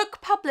had a book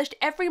published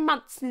every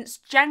month since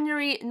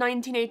January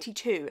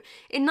 1982.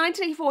 In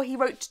 1984, he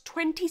wrote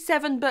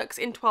 27 books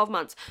in 12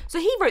 months. So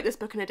he wrote this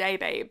book in a day,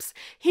 babes.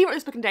 He wrote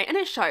this book in a day, and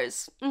it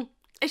shows.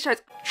 It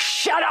shows.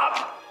 Shut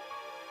up!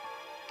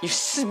 You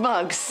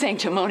smug,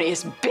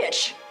 sanctimonious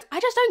bitch! I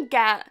just don't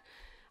get...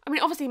 I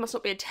mean, obviously he must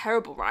not be a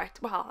terrible writer.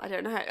 Well, I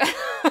don't know.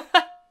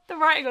 The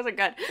writing wasn't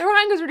good. The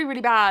writing was really,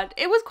 really bad.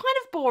 It was kind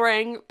of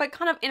boring, but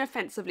kind of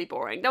inoffensively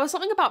boring. There was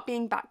something about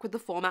being back with the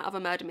format of a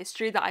murder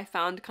mystery that I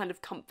found kind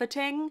of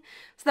comforting.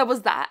 So there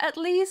was that, at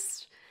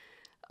least.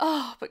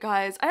 Oh, but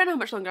guys, I don't know how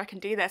much longer I can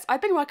do this.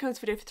 I've been working on this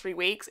video for 3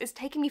 weeks. It's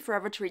taking me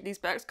forever to read these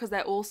books because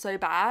they're all so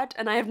bad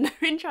and I have no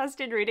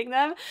interest in reading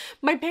them.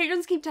 My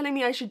patrons keep telling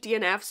me I should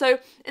DNF. So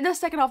in the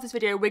second half of this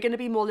video, we're going to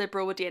be more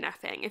liberal with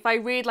DNFing. If I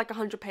read like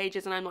 100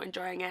 pages and I'm not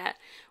enjoying it,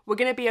 we're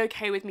going to be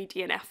okay with me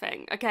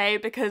DNFing, okay?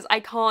 Because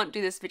I can't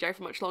do this video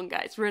for much longer.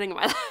 It's ruining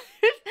my life.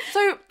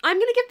 So I'm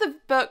going to give the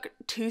book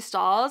 2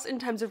 stars in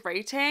terms of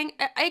rating.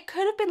 It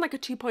could have been like a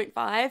 2.5,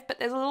 but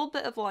there's a little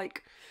bit of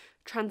like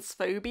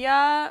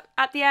transphobia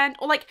at the end,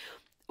 or like,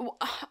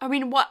 I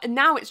mean, what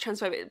now? It's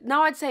transphobic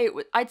now. I'd say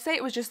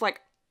it was just like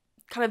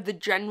kind of the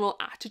general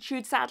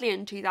attitude, sadly,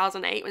 in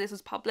 2008 when this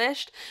was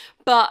published,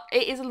 but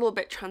it is a little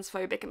bit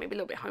transphobic and maybe a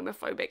little bit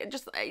homophobic, and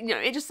just, you know,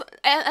 it just,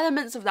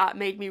 elements of that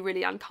made me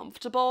really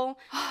uncomfortable.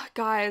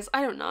 Guys,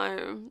 I don't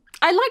know.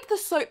 I like the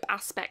soap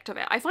aspect of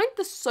it. I find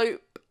the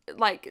soap,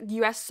 like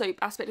US soap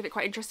aspect of it,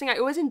 quite interesting. I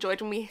always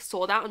enjoyed when we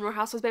saw that on Real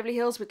Housewives Beverly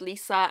Hills with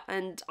Lisa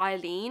and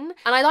Eileen,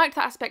 and I liked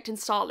that aspect in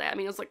Starlet. I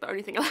mean, it was like the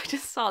only thing I liked in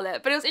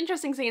Starlet, but it was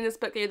interesting seeing this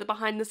book, you know, the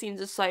behind the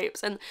scenes of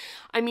soaps. And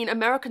I mean,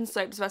 American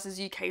soaps versus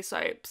UK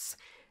soaps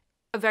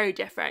are very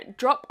different.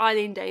 Drop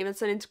Eileen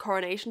Davidson into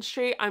Coronation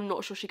Street, I'm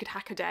not sure she could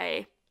hack a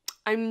day.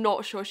 I'm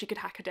not sure she could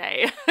hack a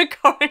day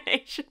at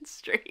Coronation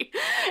Street.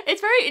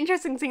 It's very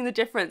interesting seeing the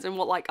difference in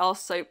what like our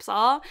soaps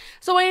are.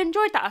 So I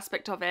enjoyed that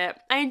aspect of it.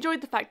 I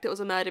enjoyed the fact that it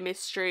was a murder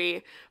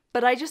mystery,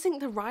 but I just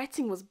think the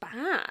writing was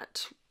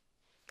bad.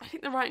 I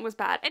think the writing was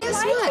bad.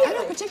 Guess what? I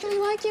don't particularly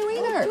like you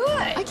either.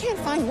 Good. I can't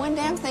find one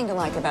damn thing to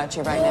like about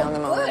you right now in the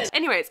moment.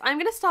 Anyways, I'm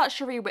going to start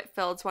Cherie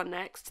Whitfield's one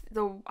next.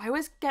 I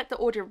always get the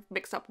audio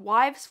mixed up.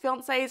 Wives,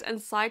 Fiancés,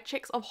 and Side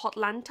Chicks of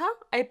Hotlanta,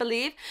 I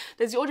believe.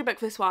 There's the audiobook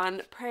for this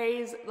one.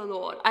 Praise the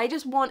Lord. I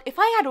just want, if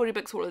I had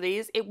audiobooks for all of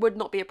these, it would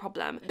not be a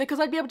problem because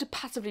I'd be able to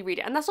passively read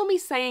it. And that's not me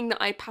saying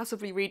that I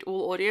passively read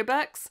all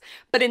audiobooks,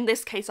 but in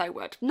this case I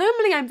would.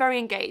 Normally I'm very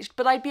engaged,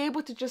 but I'd be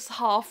able to just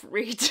half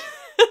read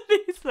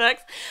these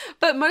books.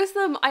 But most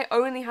of them I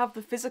only have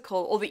the physical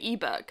or the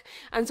ebook,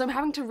 and so I'm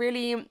having to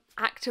really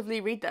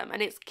actively read them,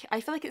 and I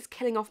feel like it's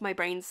killing off my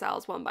brain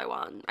cells one by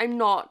one. I'm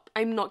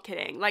not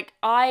kidding. Like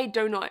I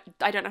don't know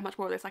how much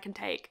more of this I can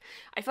take.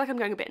 I feel like I'm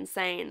going a bit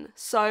insane.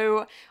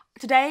 So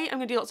today I'm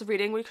gonna do lots of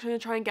reading. We're gonna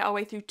try and get our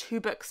way through 2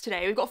 books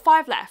today. We've got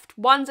 5 left.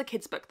 One's a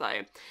kid's book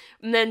though,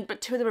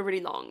 but 2 of them are really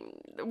long.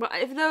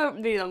 If the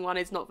really long one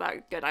is not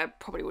that good, I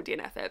probably will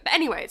DNF it. But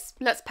anyways,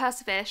 let's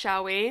persevere,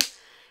 shall we?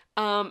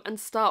 And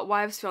start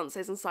Wives,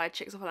 Fiancés, and Side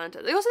Chicks of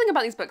Atlanta. The also thing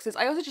about these books is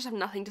I also just have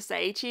nothing to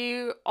say to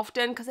you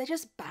often because they're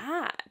just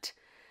bad.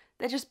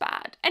 They're just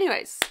bad.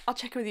 Anyways, I'll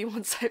check in with you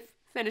once I've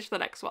finished the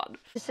next one.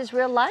 This is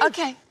real life.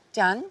 Okay,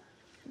 done.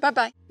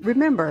 Bye-bye.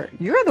 Remember,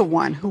 you're the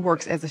one who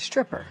works as a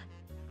stripper.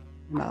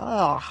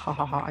 Oh,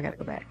 I gotta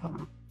go back. Hold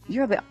on.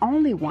 You're the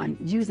only one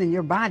using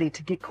your body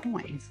to get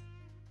coins.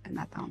 And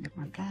not the only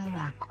one. Blah,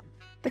 blah.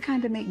 The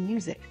kind that make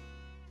music.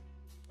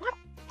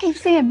 Keep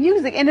saying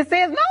music and it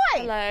says noise.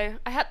 Hello.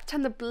 I had to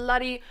turn the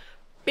bloody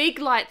big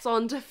lights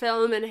on to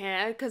film in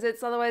here because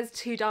it's otherwise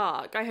too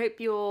dark. I hope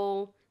you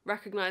all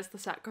recognize the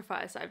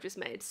sacrifice I've just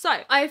made.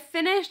 So I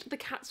finished The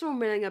Cats Are All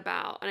Milling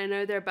About, and I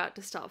know they're about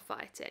to start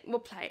fighting. Well,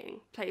 play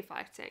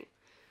fighting.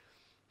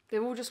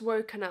 They've all just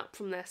woken up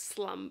from their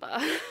slumber.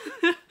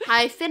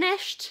 I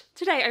finished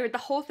today. I read the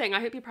whole thing.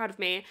 I hope you're proud of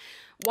me.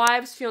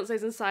 Wives,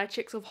 Fiancés and Side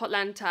Chicks of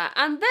Hotlanta.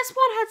 And this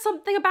one had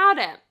something about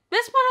it.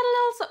 This one had a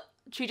little...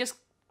 She just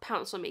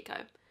pounced on Miko.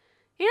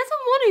 He doesn't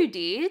want to,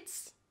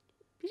 dudes.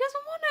 He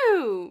doesn't want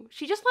to.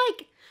 She just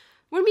like...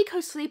 When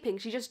Miko's sleeping,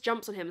 she just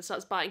jumps on him and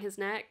starts biting his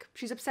neck.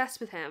 She's obsessed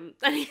with him.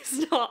 And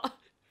he's not.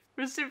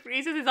 He says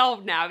he's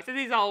old now. He says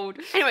he's old.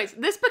 Anyways,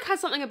 this book has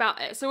something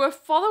about it. So we're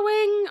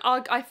following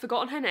I've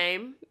forgotten her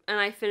name, and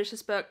I finished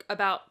this book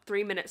about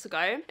 3 minutes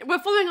ago. We're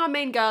following our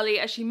main girlie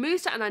as she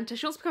moves to Atlanta.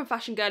 She wants to become a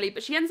fashion girlie,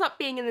 but she ends up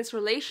being in this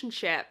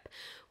relationship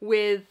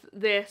with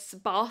this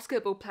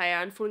basketball player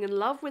and falling in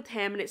love with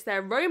him, and it's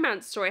their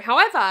romance story.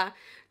 However,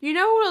 you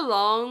know all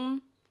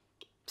along,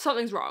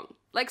 something's wrong.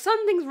 Like,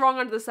 something's wrong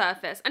under the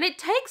surface. And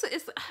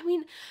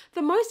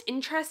the most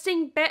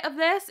interesting bit of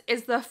this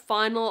is the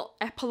final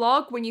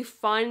epilogue when you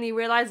finally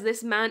realize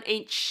this man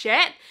ain't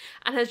shit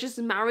and has just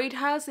married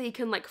her so he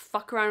can, like,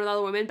 fuck around with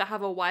other women but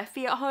have a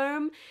wifey at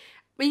home.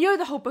 But you know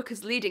the whole book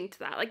is leading to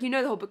that. Like, you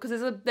know the whole book,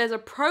 because there's a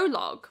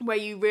prologue where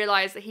you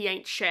realize that he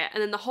ain't shit,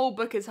 and then the whole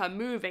book is her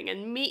moving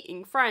and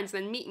meeting friends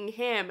and then meeting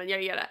him and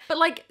yada yada. But,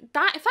 like, if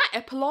that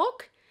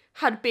epilogue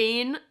had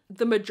been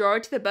the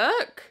majority of the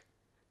book...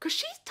 Because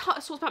she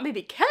talks about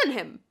maybe killing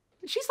him.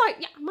 She's like,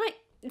 yeah,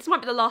 this might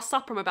be the last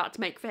supper I'm about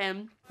to make for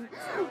him.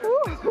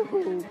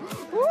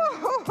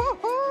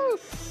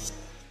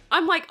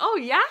 I'm like, oh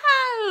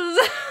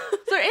yes!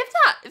 So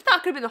if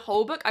that could have been the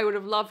whole book, I would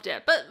have loved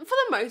it. But for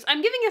the most,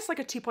 I'm giving this like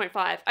a 2.5.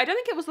 I don't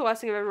think it was the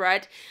worst thing I've ever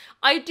read.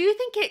 I do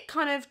think it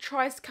kind of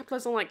tries to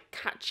capitalize on like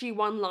catchy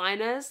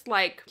one-liners,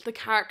 like the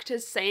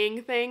characters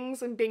saying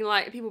things and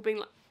people being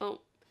like, oh,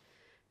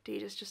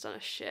 Dida's just done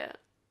a shit.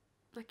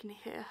 I can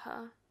hear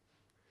her.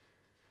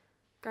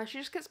 Guys, she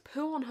just gets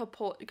poo on her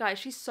guys,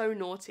 she's so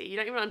naughty. You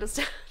don't even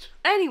understand.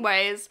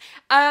 Anyways,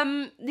 you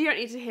don't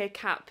need to hear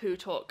cat poo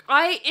talk.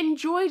 I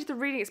enjoyed the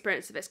reading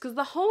experience of this because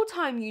the whole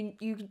time you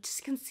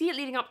just can see it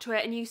leading up to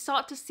it, and you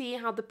start to see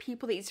how the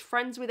people that he's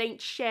friends with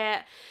ain't shit,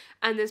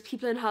 and there's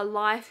people in her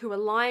life who are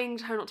lying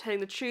to her, not telling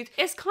the truth.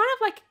 It's kind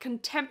of like a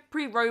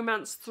contemporary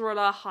romance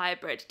thriller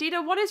hybrid.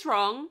 Dida, what is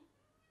wrong?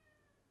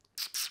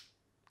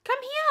 Come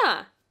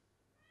here.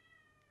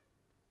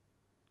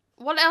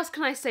 What else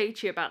can I say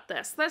to you about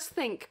this? Let's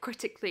think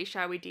critically,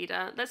 shall we,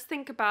 Dida? Let's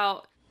think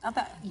about... I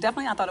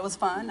thought it was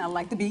fun. I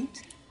like the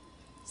beat.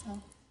 So.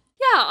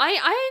 Yeah,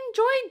 I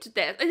enjoyed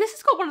this. And this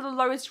has got one of the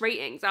lowest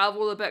ratings out of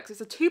all the books. It's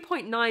a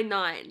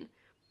 2.99.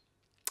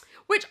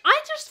 Which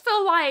I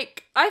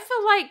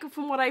feel like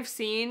from what I've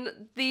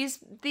seen,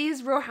 these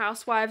Real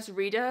Housewives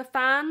reader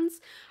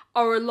fans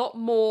are a lot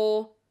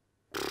more...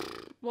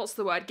 what's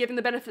the word? Giving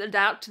the benefit of the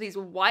doubt to these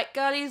white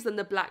girlies than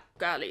the black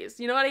girlies.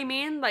 You know what I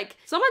mean? Like,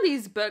 some of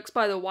these books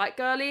by the white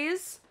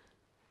girlies,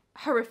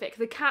 horrific.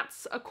 The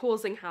cats are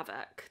causing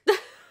havoc.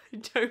 I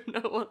don't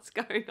know what's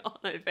going on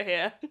over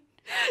here.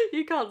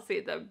 You can't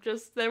see them.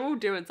 They're all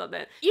doing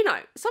something. You know,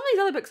 some of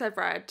these other books I've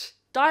read,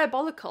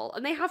 diabolical,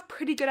 and they have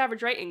pretty good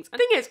average ratings. And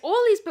the thing is,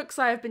 all these books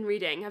I have been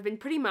reading have been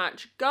pretty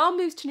much girl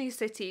moves to new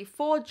city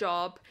for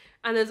job,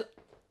 and there's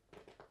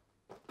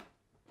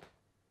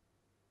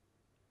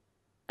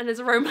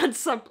a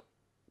romance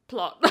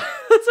subplot.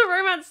 It's a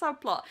romance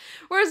subplot.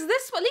 Whereas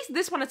at least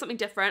this one is something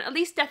different. At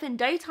least Death in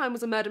Daytime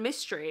was a murder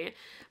mystery.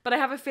 But I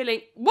have a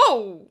feeling...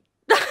 Whoa!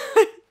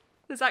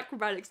 There's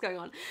acrobatics going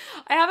on.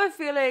 I have a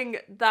feeling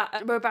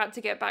that we're about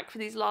to get back for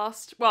these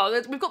last... Well,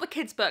 we've got the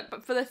kids' book,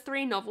 but for the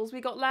 3 novels we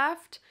got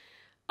left,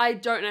 I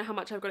don't know how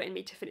much I've got it in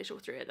me to finish all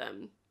 3 of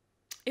them.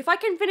 If I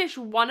can finish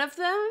one of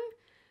them,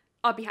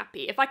 I'll be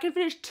happy. If I can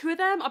finish 2 of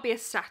them, I'll be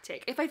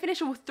ecstatic. If I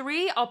finish all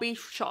 3, I'll be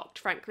shocked,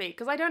 frankly,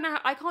 because I don't know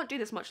I can't do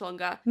this much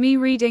longer. Me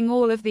reading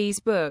all of these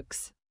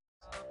books.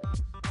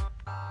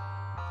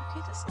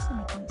 Okay, this doesn't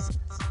make any sense.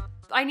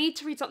 I need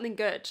to read something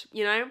good,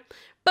 you know?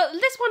 But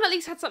this one at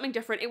least had something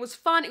different. It was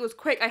fun, it was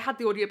quick, I had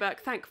the audiobook,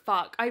 thank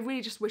fuck. I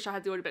really just wish I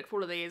had the audiobook for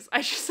all of these.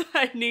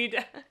 I need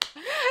it.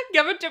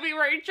 Give it to me,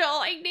 Rachel,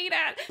 I need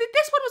it.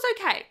 This one was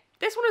okay.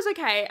 This one was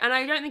okay, and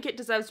I don't think it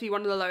deserves to be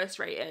one of the lowest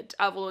rated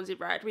out of all the ones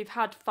we've read. We've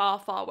had far,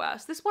 far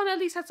worse. This one at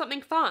least had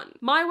something fun.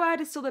 My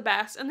Word is still the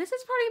best, and this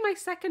is probably my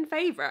second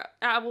favourite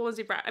out of all the ones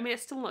we've read. I mean,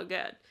 it's still not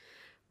good,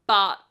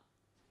 but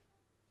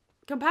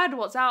compared to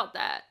what's out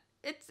there,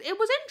 it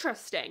was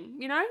interesting,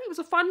 you know? It was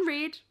a fun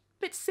read,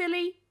 bit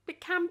silly,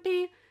 bit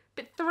campy,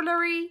 bit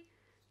thrillery.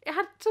 It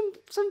had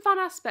some fun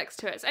aspects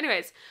to it. So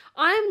anyways,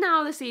 I'm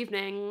now this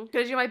evening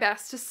going to do my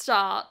best to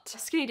start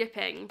Skinny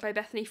Dipping by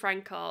Bethany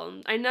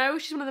Frankel. I know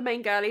she's one of the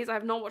main girlies. I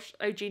have not watched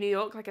OG New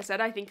York. Like I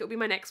said, I think it'll be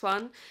my next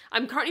one.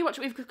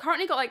 We've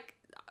currently got like,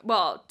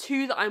 well,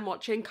 2 that I'm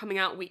watching coming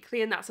out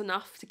weekly, and that's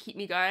enough to keep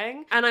me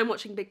going. And I'm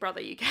watching Big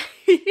Brother UK.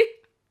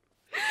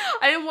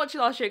 I didn't watch it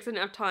last year because I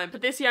didn't have time,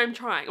 but this year I'm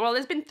trying. Well,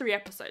 there's been 3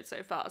 episodes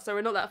so far, so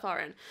we're not that far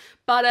in.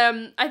 But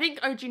I think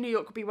OG New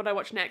York will be what I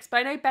watch next. But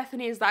I know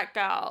Bethany is that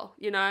girl,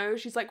 you know?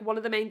 She's like one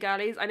of the main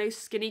girlies. I know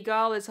Skinny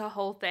Girl is her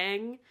whole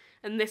thing,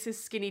 and this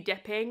is Skinny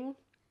Dipping.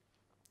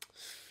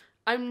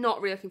 I'm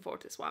not really looking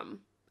forward to this one.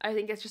 I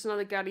think it's just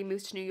another girl who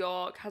moves to New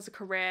York, has a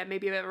career,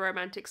 maybe a bit of a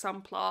romantic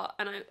subplot,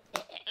 and I'm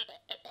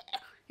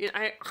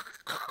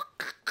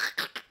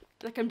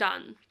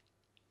done.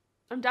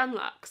 I'm done,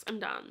 Lux. I'm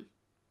done.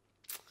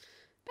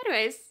 But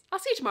anyways, I'll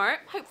see you tomorrow,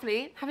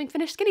 hopefully, having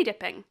finished skinny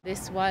dipping.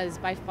 This was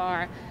by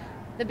far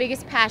the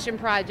biggest passion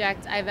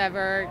project I've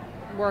ever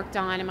worked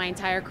on in my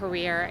entire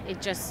career.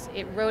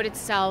 It wrote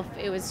itself.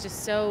 It was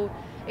just so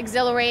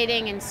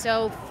exhilarating and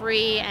so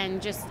free,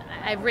 and just,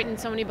 I've written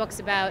so many books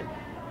about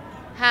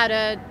how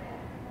to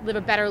live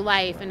a better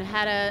life and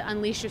how to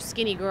unleash your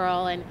skinny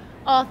girl and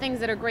all things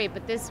that are great,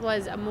 but this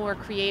was a more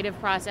creative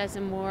process,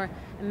 a more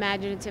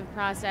imaginative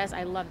process.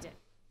 I loved it.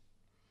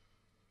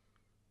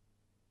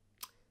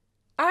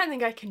 I don't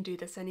think I can do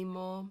this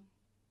anymore.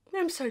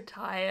 I'm so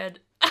tired.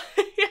 I'm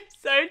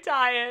so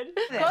tired.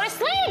 Go to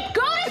sleep!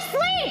 Go to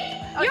sleep!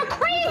 You're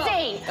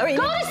crazy! Go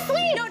to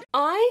sleep!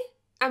 I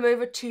am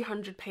over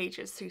 200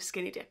 pages through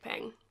skinny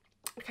dipping.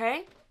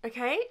 Okay?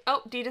 Okay?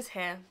 Oh, Dita's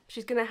here.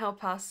 She's gonna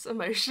help us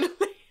emotionally.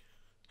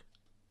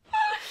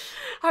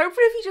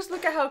 Hopefully if you just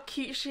look at how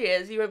cute she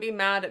is, you won't be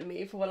mad at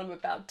me for what I'm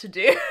about to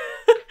do.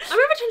 I'm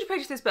over 200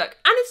 pages this book,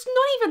 and it's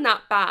not even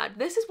that bad.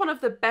 This is one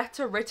of the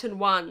better written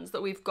ones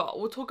that we've got.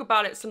 We'll talk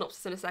about it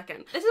synopsis in a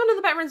second. This is one of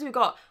the better ones we've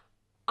got.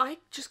 I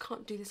just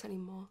can't do this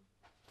anymore.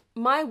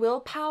 My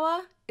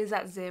willpower is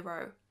at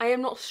 0. I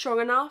am not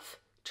strong enough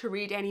to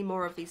read any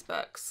more of these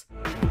books.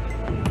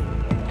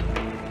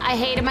 I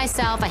hated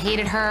myself. I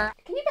hated her.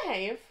 Can you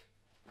behave?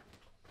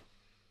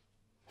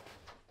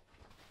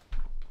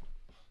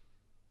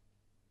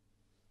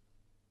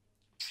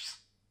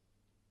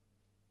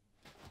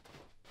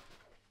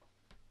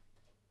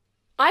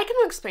 I can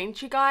explain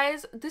to you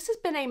guys, this has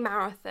been a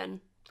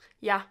marathon.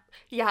 Yeah,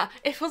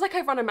 it feels like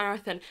I've run a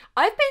marathon.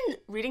 I've been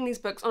reading these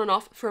books on and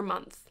off for a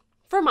month.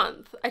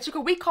 I took a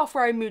week off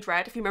where I mood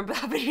read, if you remember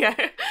that video.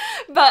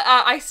 But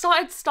I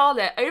started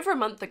Starlit over a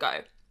month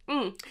ago.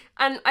 And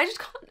I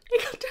can't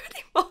do it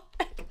anymore.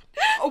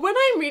 When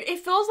I read, it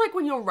feels like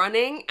when you're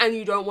running and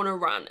you don't want to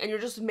run and you're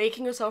just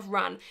making yourself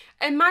run.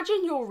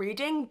 Imagine your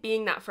reading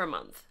being that for a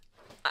month.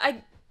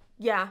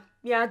 Yeah,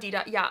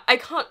 Dita, yeah.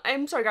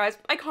 I'm sorry guys,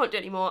 I can't do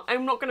it anymore.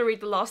 I'm not gonna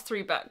read the last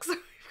 3 books. I've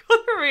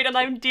got to read and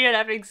I'm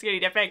DNFing skinny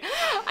dipping.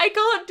 I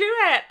can't do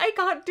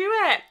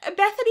it.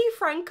 Bethany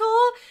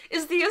Frankel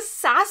is the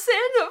assassin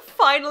that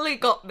finally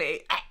got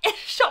me. It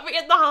shot me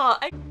in the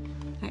heart.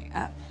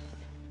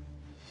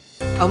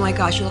 Oh my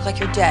gosh, you look like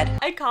you're dead.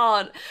 I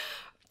can't.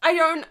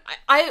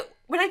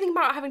 When I think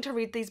about having to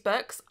read these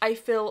books, I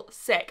feel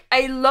sick.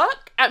 I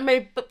look at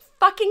my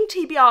fucking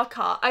TBR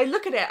cart. I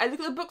look at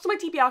the books on my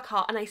TBR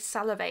cart and I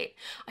salivate.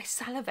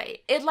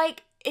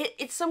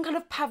 It's some kind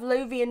of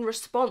Pavlovian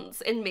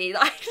response in me.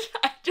 I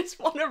just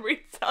want to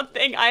read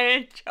something I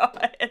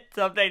enjoy,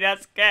 something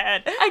that's good.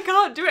 I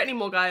can't do it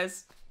anymore,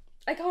 guys.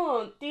 I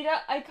can't.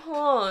 Dita, I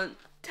can't.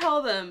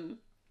 Tell them.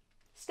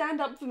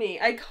 Stand up for me.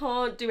 I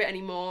can't do it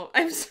anymore.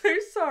 I'm so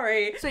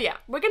sorry. So yeah,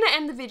 we're gonna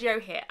end the video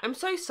here. I'm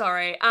so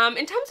sorry.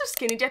 In terms of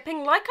skinny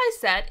dipping, like I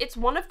said, it's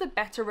one of the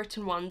better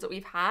written ones that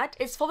we've had.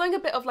 It's following a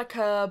bit of like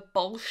a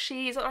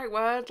bolshy, is that the right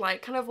word?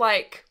 Like kind of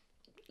like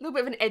a little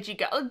bit of an edgy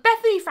girl, like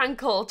Bethany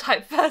Frankel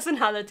type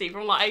personality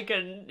from what I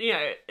can,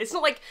 it's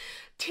not like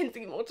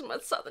tinting more to my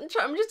southern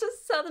charm. I'm just a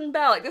southern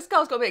belle. Like this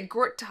girl's got a bit of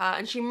grit to her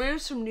and she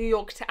moves from New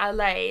York to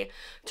LA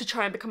to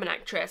try and become an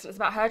actress. And it's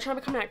about her trying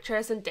to become an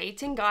actress and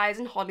dating guys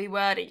in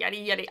Hollywood and yada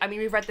yada. I mean,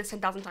 we've read this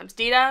 10,000 times.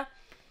 Dita?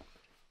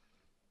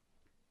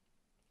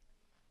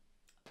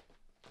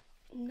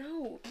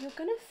 No, you're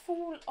gonna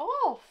fall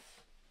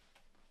off.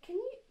 Can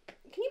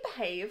you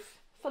behave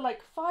for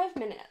like 5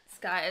 minutes,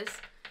 guys?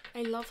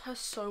 I love her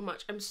so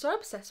much. I'm so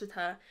obsessed with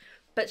her.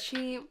 But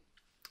she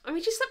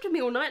slept with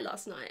me all night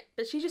last night.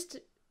 But she's just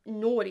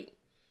naughty.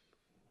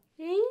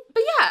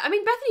 But yeah, I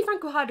mean, Bethany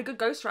Frankel hired a good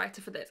ghostwriter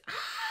for this.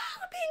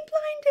 We're being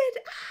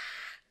blinded.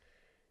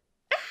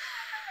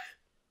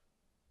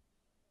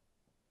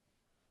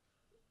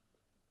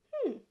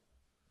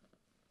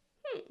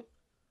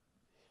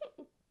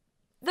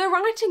 The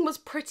writing was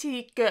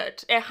pretty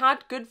good. It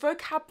had good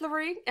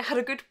vocabulary. It had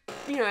a good,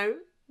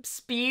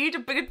 speed, a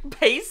good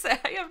pace. I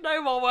have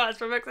no more words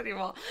for books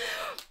anymore.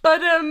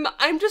 But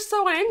I'm just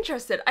so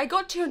uninterested. I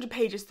got 200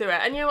 pages through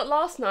it, and you know what,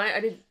 last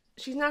night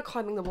she's now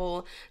climbing the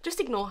wall. Just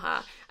ignore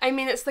her. I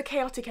mean, it's the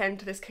chaotic end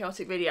to this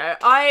chaotic video.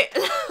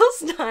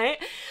 Last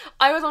night,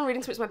 I was on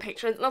Reading Splits with my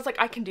patrons, and I was like,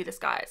 I can do this,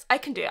 guys. I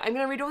can do it. I'm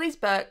gonna read all these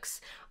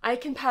books. I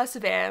can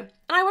persevere. And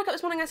I woke up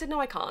this morning and I said, no,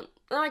 I can't.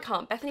 No, I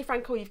can't. Bethany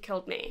Frankel, you've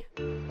killed me.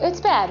 It's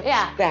bad,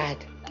 yeah.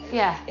 Bad.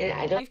 Yeah.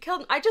 You've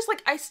killed me.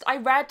 I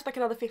read like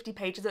another 50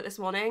 pages of this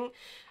morning,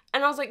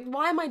 and I was like,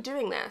 why am I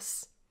doing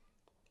this?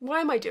 Why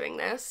am I doing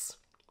this?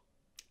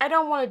 I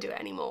don't want to do it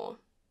anymore.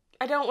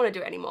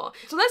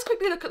 So let's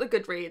quickly look at the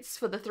Goodreads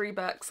for the 3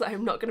 books that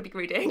I'm not going to be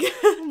reading.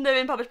 They've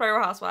been published by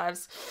Real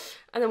Housewives.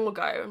 And then we'll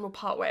go and we'll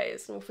part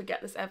ways and we'll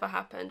forget this ever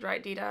happened,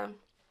 right, Dita?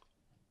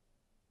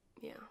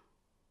 Yeah.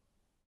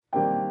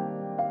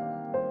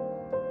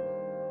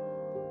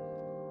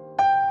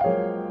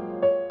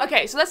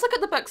 Okay, so let's look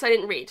at the books I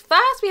didn't read.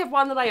 First, we have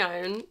one that I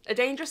own, A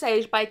Dangerous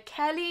Age by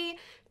Kelly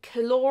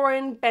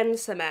Lauren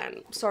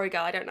Benjamin. Sorry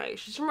girl, I don't know.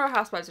 She's from Real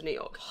Housewives of New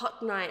York.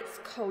 Hot nights,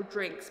 cold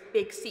drinks,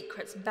 big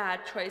secrets,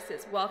 bad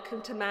choices.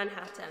 Welcome to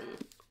Manhattan.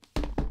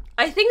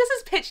 I think this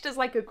is pitched as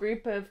like a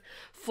group of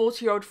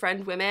 40-year-old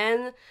friend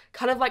women,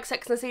 kind of like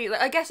Sex and the City,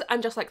 I guess,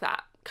 and just like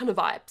that kind of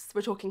vibes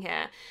we're talking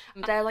here.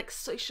 They're like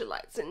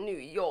socialites in New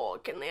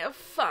York and they have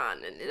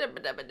fun and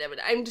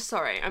I'm just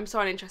sorry, I'm so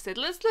uninterested.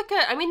 Let's look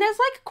at, I mean, there's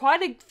like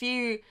quite a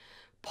few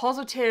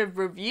positive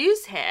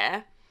reviews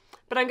here,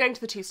 but I'm going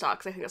to the 2-star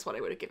because I think that's what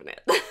I would have given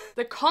it.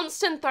 The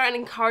constant threat and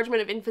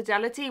encouragement of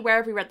infidelity. Where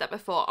have we read that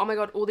before? Oh my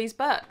god, all these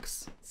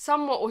books.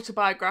 Somewhat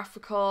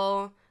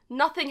autobiographical.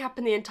 Nothing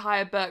happened the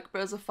entire book, but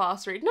it was a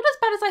fast read. Not as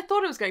bad as I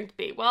thought it was going to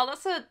be. Well,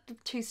 that's a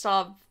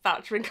 2-star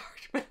voucher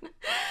encouragement.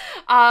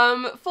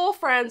 4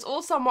 friends,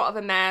 all somewhat of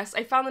a mess.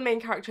 I found the main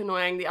character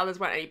annoying, the others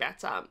weren't any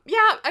better.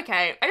 Yeah,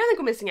 okay. I don't think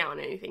we're missing out on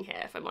anything here,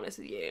 if I'm honest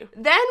with you.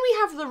 Then we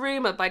have The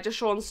Rumour by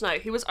Deshawn Snow,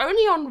 who was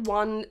only on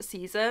 1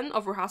 season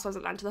of Real Housewives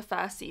of Atlanta, the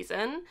first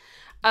season.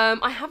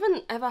 I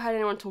haven't ever heard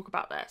anyone talk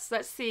about this.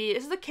 Let's see.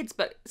 This is a kid's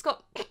book. It's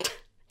got,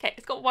 okay,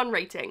 it's got 1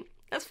 rating.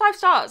 That's 5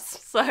 stars.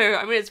 So,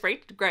 I mean, it's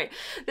rated great.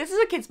 This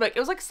is a kid's book. It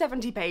was like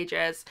 70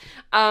 pages.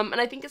 And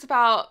I think it's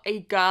about a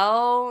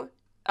girl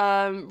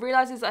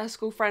realizes that her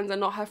school friends are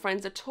not her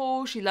friends at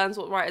all. She learns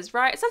what right is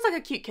right. It sounds like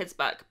a cute kid's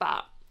book,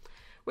 but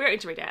we don't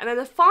need to read it. And then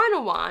the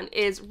final one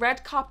is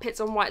Red Carpets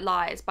and White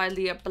Lies by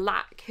Leah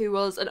Black, who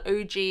was an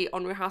OG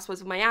on Real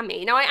Housewives of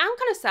Miami. Now, I am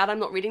kind of sad I'm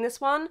not reading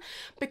this one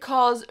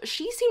because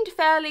she seemed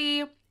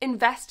fairly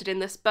invested in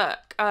this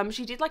book.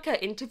 She did like an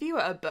interview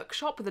at a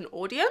bookshop with an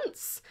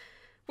audience,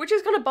 which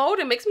is kind of bold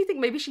and makes me think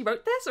maybe she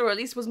wrote this or at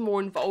least was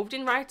more involved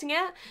in writing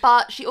it.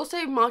 But she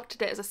also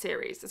marketed it as a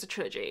series, as a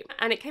trilogy.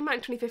 And it came out in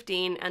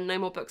 2015 and no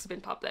more books have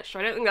been published, so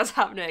I don't think that's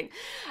happening.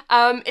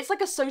 It's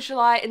like a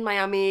socialite in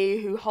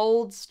Miami who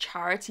holds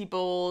charity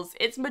balls.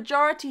 It's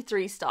majority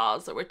 3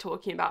 stars that we're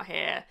talking about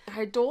here.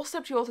 I adore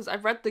celebrity authors.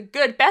 I've read the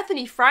good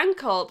Bethany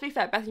Frankel. To be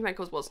fair, Bethany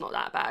Frankel's was not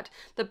that bad.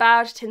 The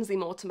bad Tinsley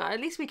Mortimer. At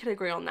least we can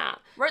agree on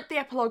that. Wrote the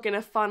epilogue in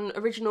a fun,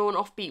 original and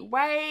offbeat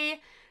way.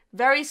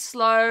 Very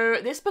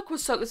slow. This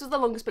was the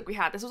longest book we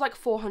had. This was like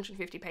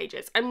 450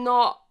 pages. I'm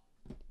not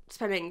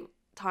spending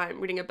time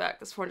reading a book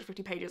that's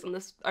 450 pages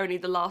and only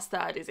the last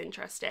third is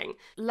interesting.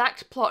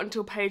 Lacked plot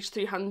until page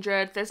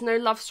 300. There's no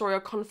love story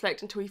or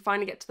conflict until we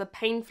finally get to the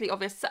painfully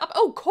obvious setup.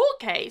 Oh, court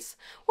case.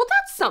 Well,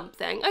 that's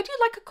something. I do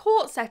like a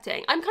court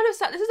setting. I'm kind of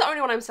sad. This is the only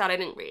one I'm sad I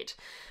didn't read.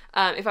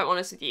 If I'm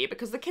honest with you,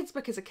 because the kids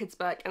book is a kids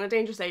book and A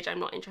Dangerous Age I'm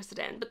not interested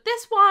in. But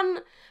this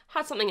one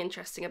had something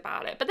interesting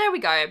about it. But there we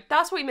go.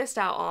 That's what we missed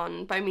out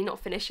on by me not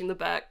finishing the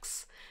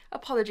books.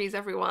 Apologies,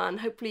 everyone.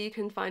 Hopefully you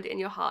can find it in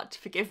your heart to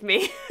forgive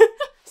me.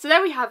 So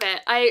there we have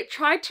it. I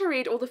tried to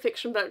read all the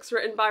fiction books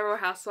written by Real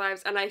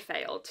Housewives and I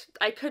failed.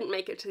 I couldn't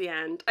make it to the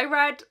end.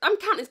 I'm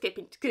counting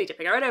skinny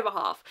dipping. I read over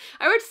half.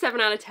 I read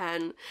 7 out of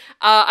 10.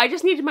 I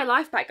just needed my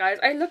life back, guys.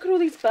 I look at all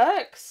these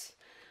books.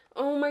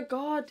 Oh my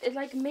god, it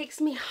like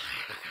makes me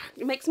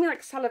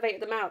like salivate at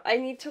the mouth. I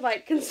need to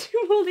like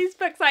consume all these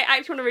books I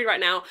actually want to read right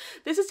now.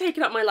 This has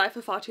taken up my life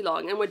for far too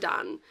long and we're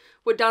done.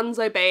 We're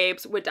donezo,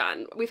 babes. We're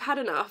done. We've had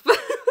enough.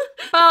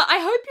 But I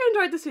hope you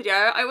enjoyed this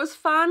video. It was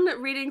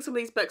fun reading some of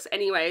these books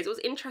anyways. It was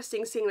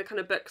interesting seeing the kind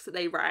of books that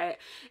they write.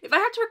 If I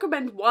had to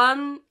recommend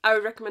one, I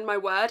would recommend My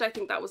Word. I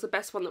think that was the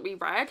best one that we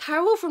read.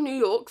 Carol from New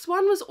York's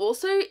one was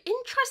also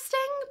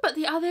interesting, but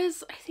the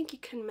others, I think you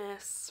can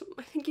miss.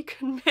 I think you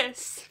can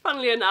miss,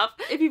 funnily enough.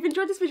 If you've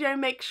enjoyed this video,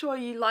 make sure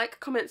you like,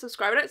 comment,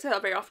 subscribe. I don't say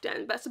that very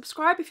often, but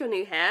subscribe if you're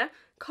new here.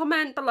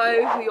 Comment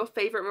below who your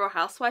favourite Real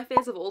Housewife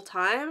is of all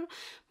time.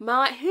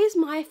 Who's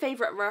my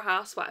favourite Real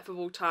Housewife of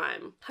all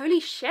time? Holy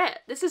shit,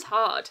 this is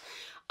hard.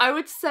 I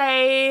would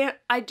say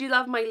I do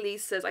love my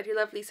Lisas. I do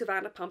love Lisa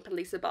Vanderpump and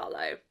Lisa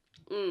Barlow.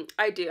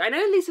 I do. I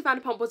know Lisa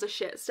Vanderpump was a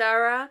shit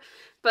stirrer,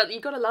 but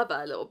you gotta love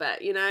her a little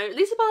bit, you know?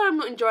 Lisa Barlow I'm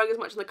not enjoying as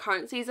much in the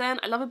current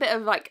season. I love a bit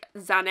of like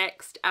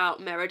Xanaxed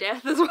out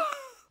Meredith as well.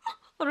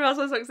 But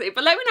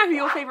let me know who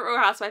your favourite Real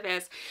Housewife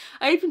is.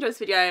 I hope you enjoyed this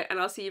video and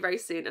I'll see you very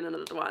soon in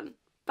another one.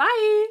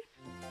 Bye!